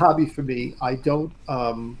 Yes, it's a hobby for me. I don't.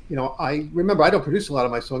 I remember I don't produce a lot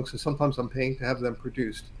of my songs, so sometimes I'm paying to have them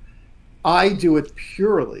produced. I do it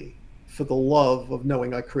purely for the love of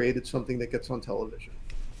knowing I created something that gets on television.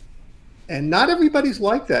 And not everybody's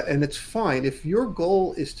like that, and it's fine. If your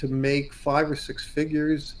goal is to make 5 or 6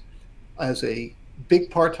 figures as a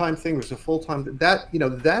big part-time thing or as a full-time,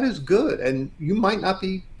 that is good, and you might not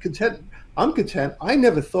be content. I'm content. I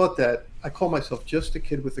never thought that. I call myself just a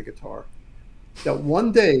kid with a guitar. That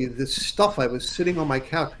one day, this stuff I was sitting on my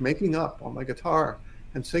couch making up on my guitar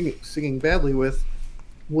and singing badly with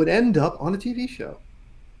would end up on a TV show.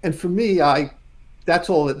 And for me, it's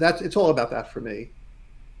all about that for me.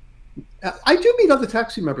 I do meet other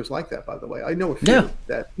Taxi members like that, by the way. I know a few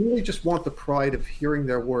that really just want the pride of hearing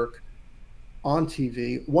their work on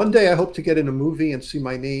TV. One day I hope to get in a movie and see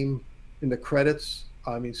my name in the credits.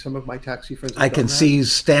 I mean, some of my Taxi friends have I can done that. see you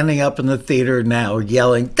standing up in the theater now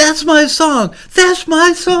yelling, "That's my song! That's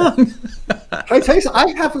my song!" I tell you,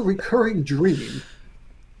 I have a recurring dream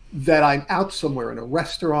that I'm out somewhere in a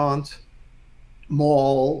restaurant,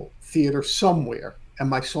 mall, theater, somewhere, and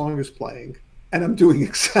my song is playing, and I'm doing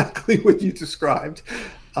exactly what you described.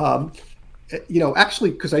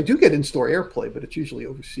 Actually, because I do get in-store airplay, but it's usually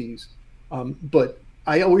overseas. But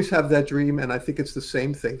I always have that dream, and I think it's the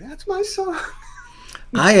same thing. That's my song.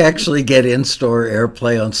 I actually get in-store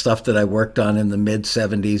airplay on stuff that I worked on in the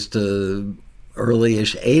mid-'70s to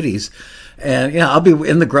early-ish '80s. And I'll be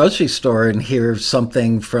in the grocery store and hear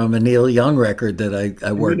something from a Neil Young record that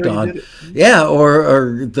I worked on. Yeah,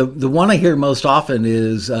 or the one I hear most often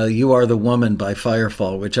is "You Are the Woman" by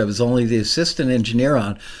Firefall, which I was only the assistant engineer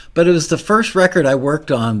on, but it was the first record I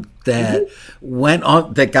worked on that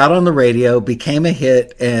got on the radio, became a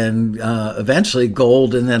hit, and eventually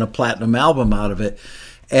gold, and then a platinum album out of it.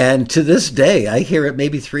 And to this day, I hear it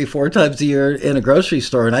maybe 3-4 times a year in a grocery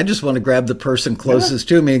store, and I just want to grab the person closest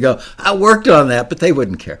to me and go, I worked on that, but they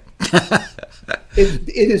wouldn't care. It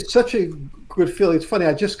is such a good feeling. It's funny,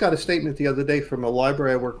 I just got a statement the other day from a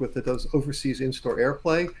library I work with that does overseas in-store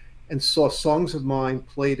airplay, and saw songs of mine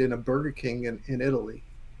played in a Burger King in Italy.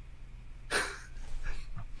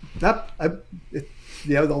 That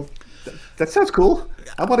sounds cool.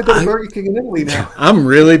 I want to go to Burger King in Italy now. I'm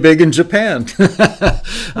really big in Japan.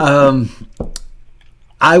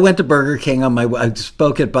 I went to Burger King I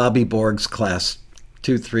spoke at Bobby Borg's class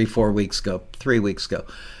 3 weeks ago.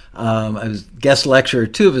 I was guest lecturer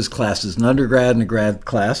at 2 of his classes, an undergrad and a grad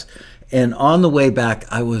class. And on the way back,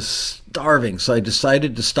 I was starving. So I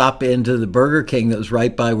decided to stop into the Burger King that was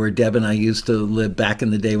right by where Deb and I used to live back in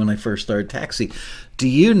the day when I first started taxi. Do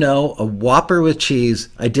you know, a Whopper with cheese?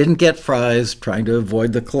 I didn't get fries, trying to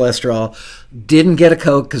avoid the cholesterol. Didn't get a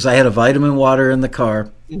Coke because I had a vitamin water in the car.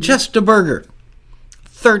 Just a burger.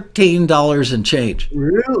 $13 and change.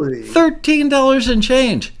 Really? $13 and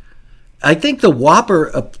change. I think the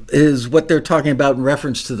Whopper is what they're talking about in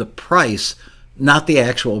reference to the price, not the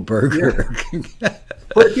actual burger. Yeah.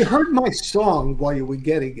 But if you heard my song while you were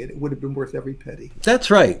getting it, it would have been worth every penny. That's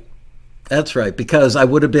right. That's right. Because I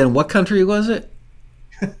would have been, what country was it?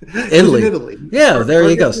 Italy. Italy. Yeah, there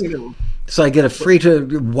you go. So I get a free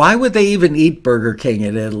why would they even eat Burger King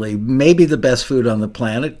in Italy? Maybe the best food on the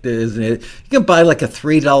planet, isn't it? You can buy like a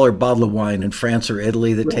 $3 bottle of wine in France or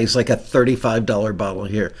Italy that tastes like a $35 bottle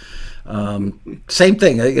here. Same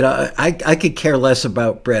thing. I could care less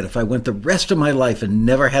about bread. If I went the rest of my life and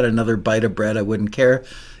never had another bite of bread, I wouldn't care.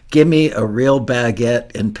 Give me a real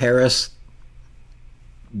baguette in Paris.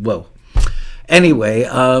 Whoa. Anyway,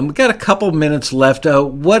 we got a couple minutes left.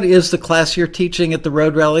 What is the class you're teaching at the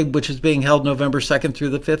Road Rally, which is being held November 2nd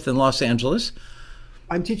through the 5th in Los Angeles?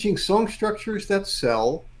 I'm teaching song structures that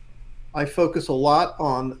sell. I focus a lot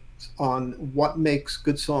on what makes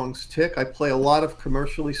good songs tick. I play a lot of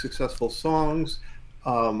commercially successful songs.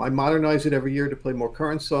 I modernize it every year to play more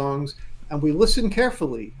current songs. And we listen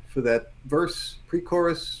carefully for that verse,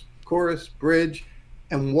 pre-chorus, chorus, bridge,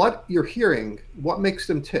 and what you're hearing, what makes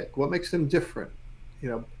them tick, what makes them different,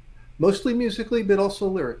 mostly musically, but also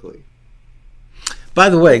lyrically. By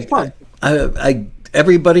the way,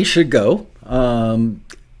 everybody should go.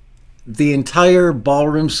 The entire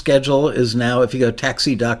ballroom schedule is now, if you go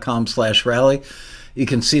taxi.com/rally, you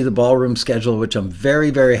can see the ballroom schedule, which I'm very,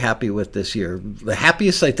 very happy with this year. The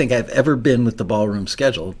happiest I think I've ever been with the ballroom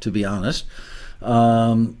schedule, to be honest.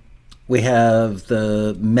 We have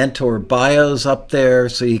the mentor bios up there,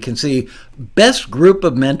 so you can see best group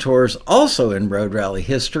of mentors also in Road Rally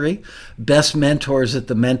history, best mentors at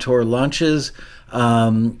the mentor lunches.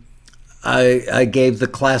 I gave the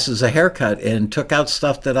classes a haircut and took out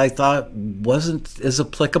stuff that I thought wasn't as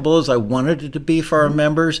applicable as I wanted it to be for our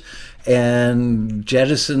members, and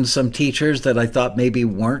jettisoned some teachers that I thought maybe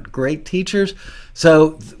weren't great teachers.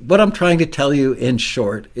 So what I'm trying to tell you in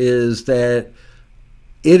short is that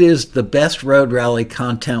it is the best Road Rally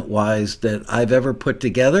content-wise that I've ever put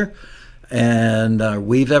together, and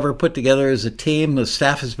we've ever put together as a team. The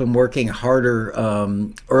staff has been working harder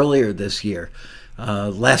earlier this year.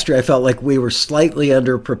 Last year I felt like we were slightly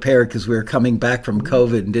underprepared because we were coming back from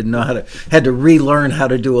COVID and didn't know had to relearn how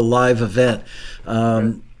to do a live event.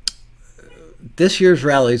 This year's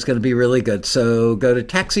rally is going to be really good. So go to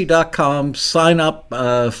taxi.com, sign up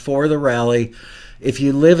for the rally. If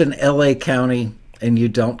you live in LA County and you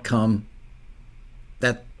don't come,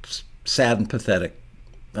 that's sad and pathetic.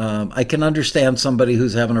 I can understand somebody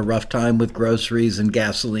who's having a rough time with groceries and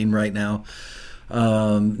gasoline right now.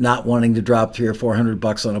 Not wanting to drop $300 or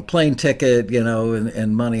 $400 on a plane ticket,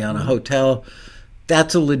 and money on a hotel.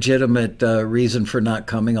 That's a legitimate reason for not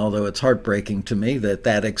coming, although it's heartbreaking to me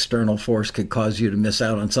that external force could cause you to miss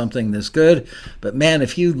out on something this good. But man,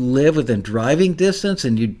 if you live within driving distance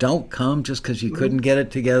and you don't come just because you couldn't get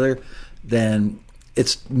it together, then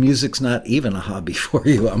music's not even a hobby for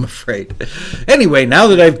you, I'm afraid. Anyway, now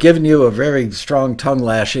that I've given you a very strong tongue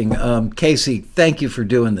lashing, Casey, thank you for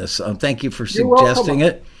doing this. Thank you for suggesting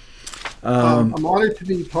it. I'm honored to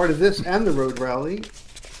be part of this and the Road Rally.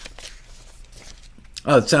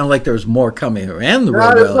 Oh, it sounded like there was more coming. And the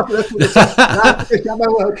Road Rally. That's my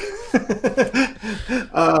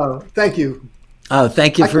luck. Thank you.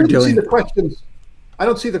 Thank you I for couldn't see doing. the questions. I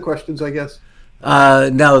don't see the questions, I guess.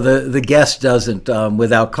 No, the guest doesn't,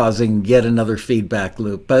 without causing yet another feedback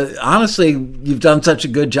loop. But honestly, you've done such a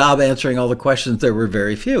good job answering all the questions. There were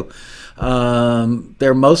very few.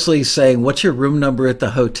 They're mostly saying, "What's your room number at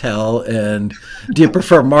the hotel?" and "Do you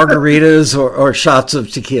prefer margaritas or shots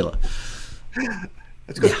of tequila?"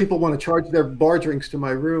 That's because people want to charge their bar drinks to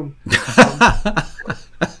my room.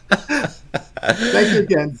 Thank you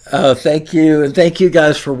again. Thank you, and thank you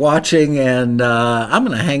guys for watching. And I'm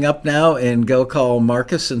going to hang up now and go call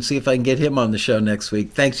Marcus and see if I can get him on the show next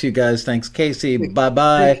week. Thanks, you guys. Thanks, Casey.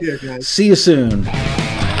 Bye-bye. Take care, guys. See you soon. Bye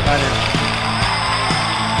now.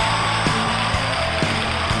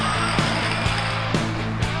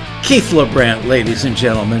 Keith LeBrant, ladies and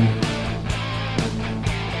gentlemen.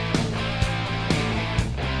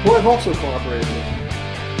 Who I've also collaborated with.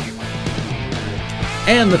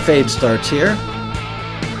 And the fade starts here.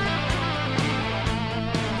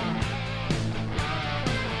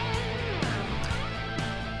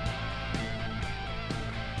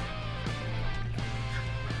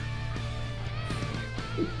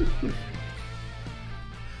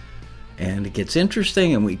 And it gets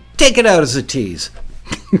interesting, and we take it out as a tease.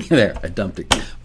 There, I dumped it.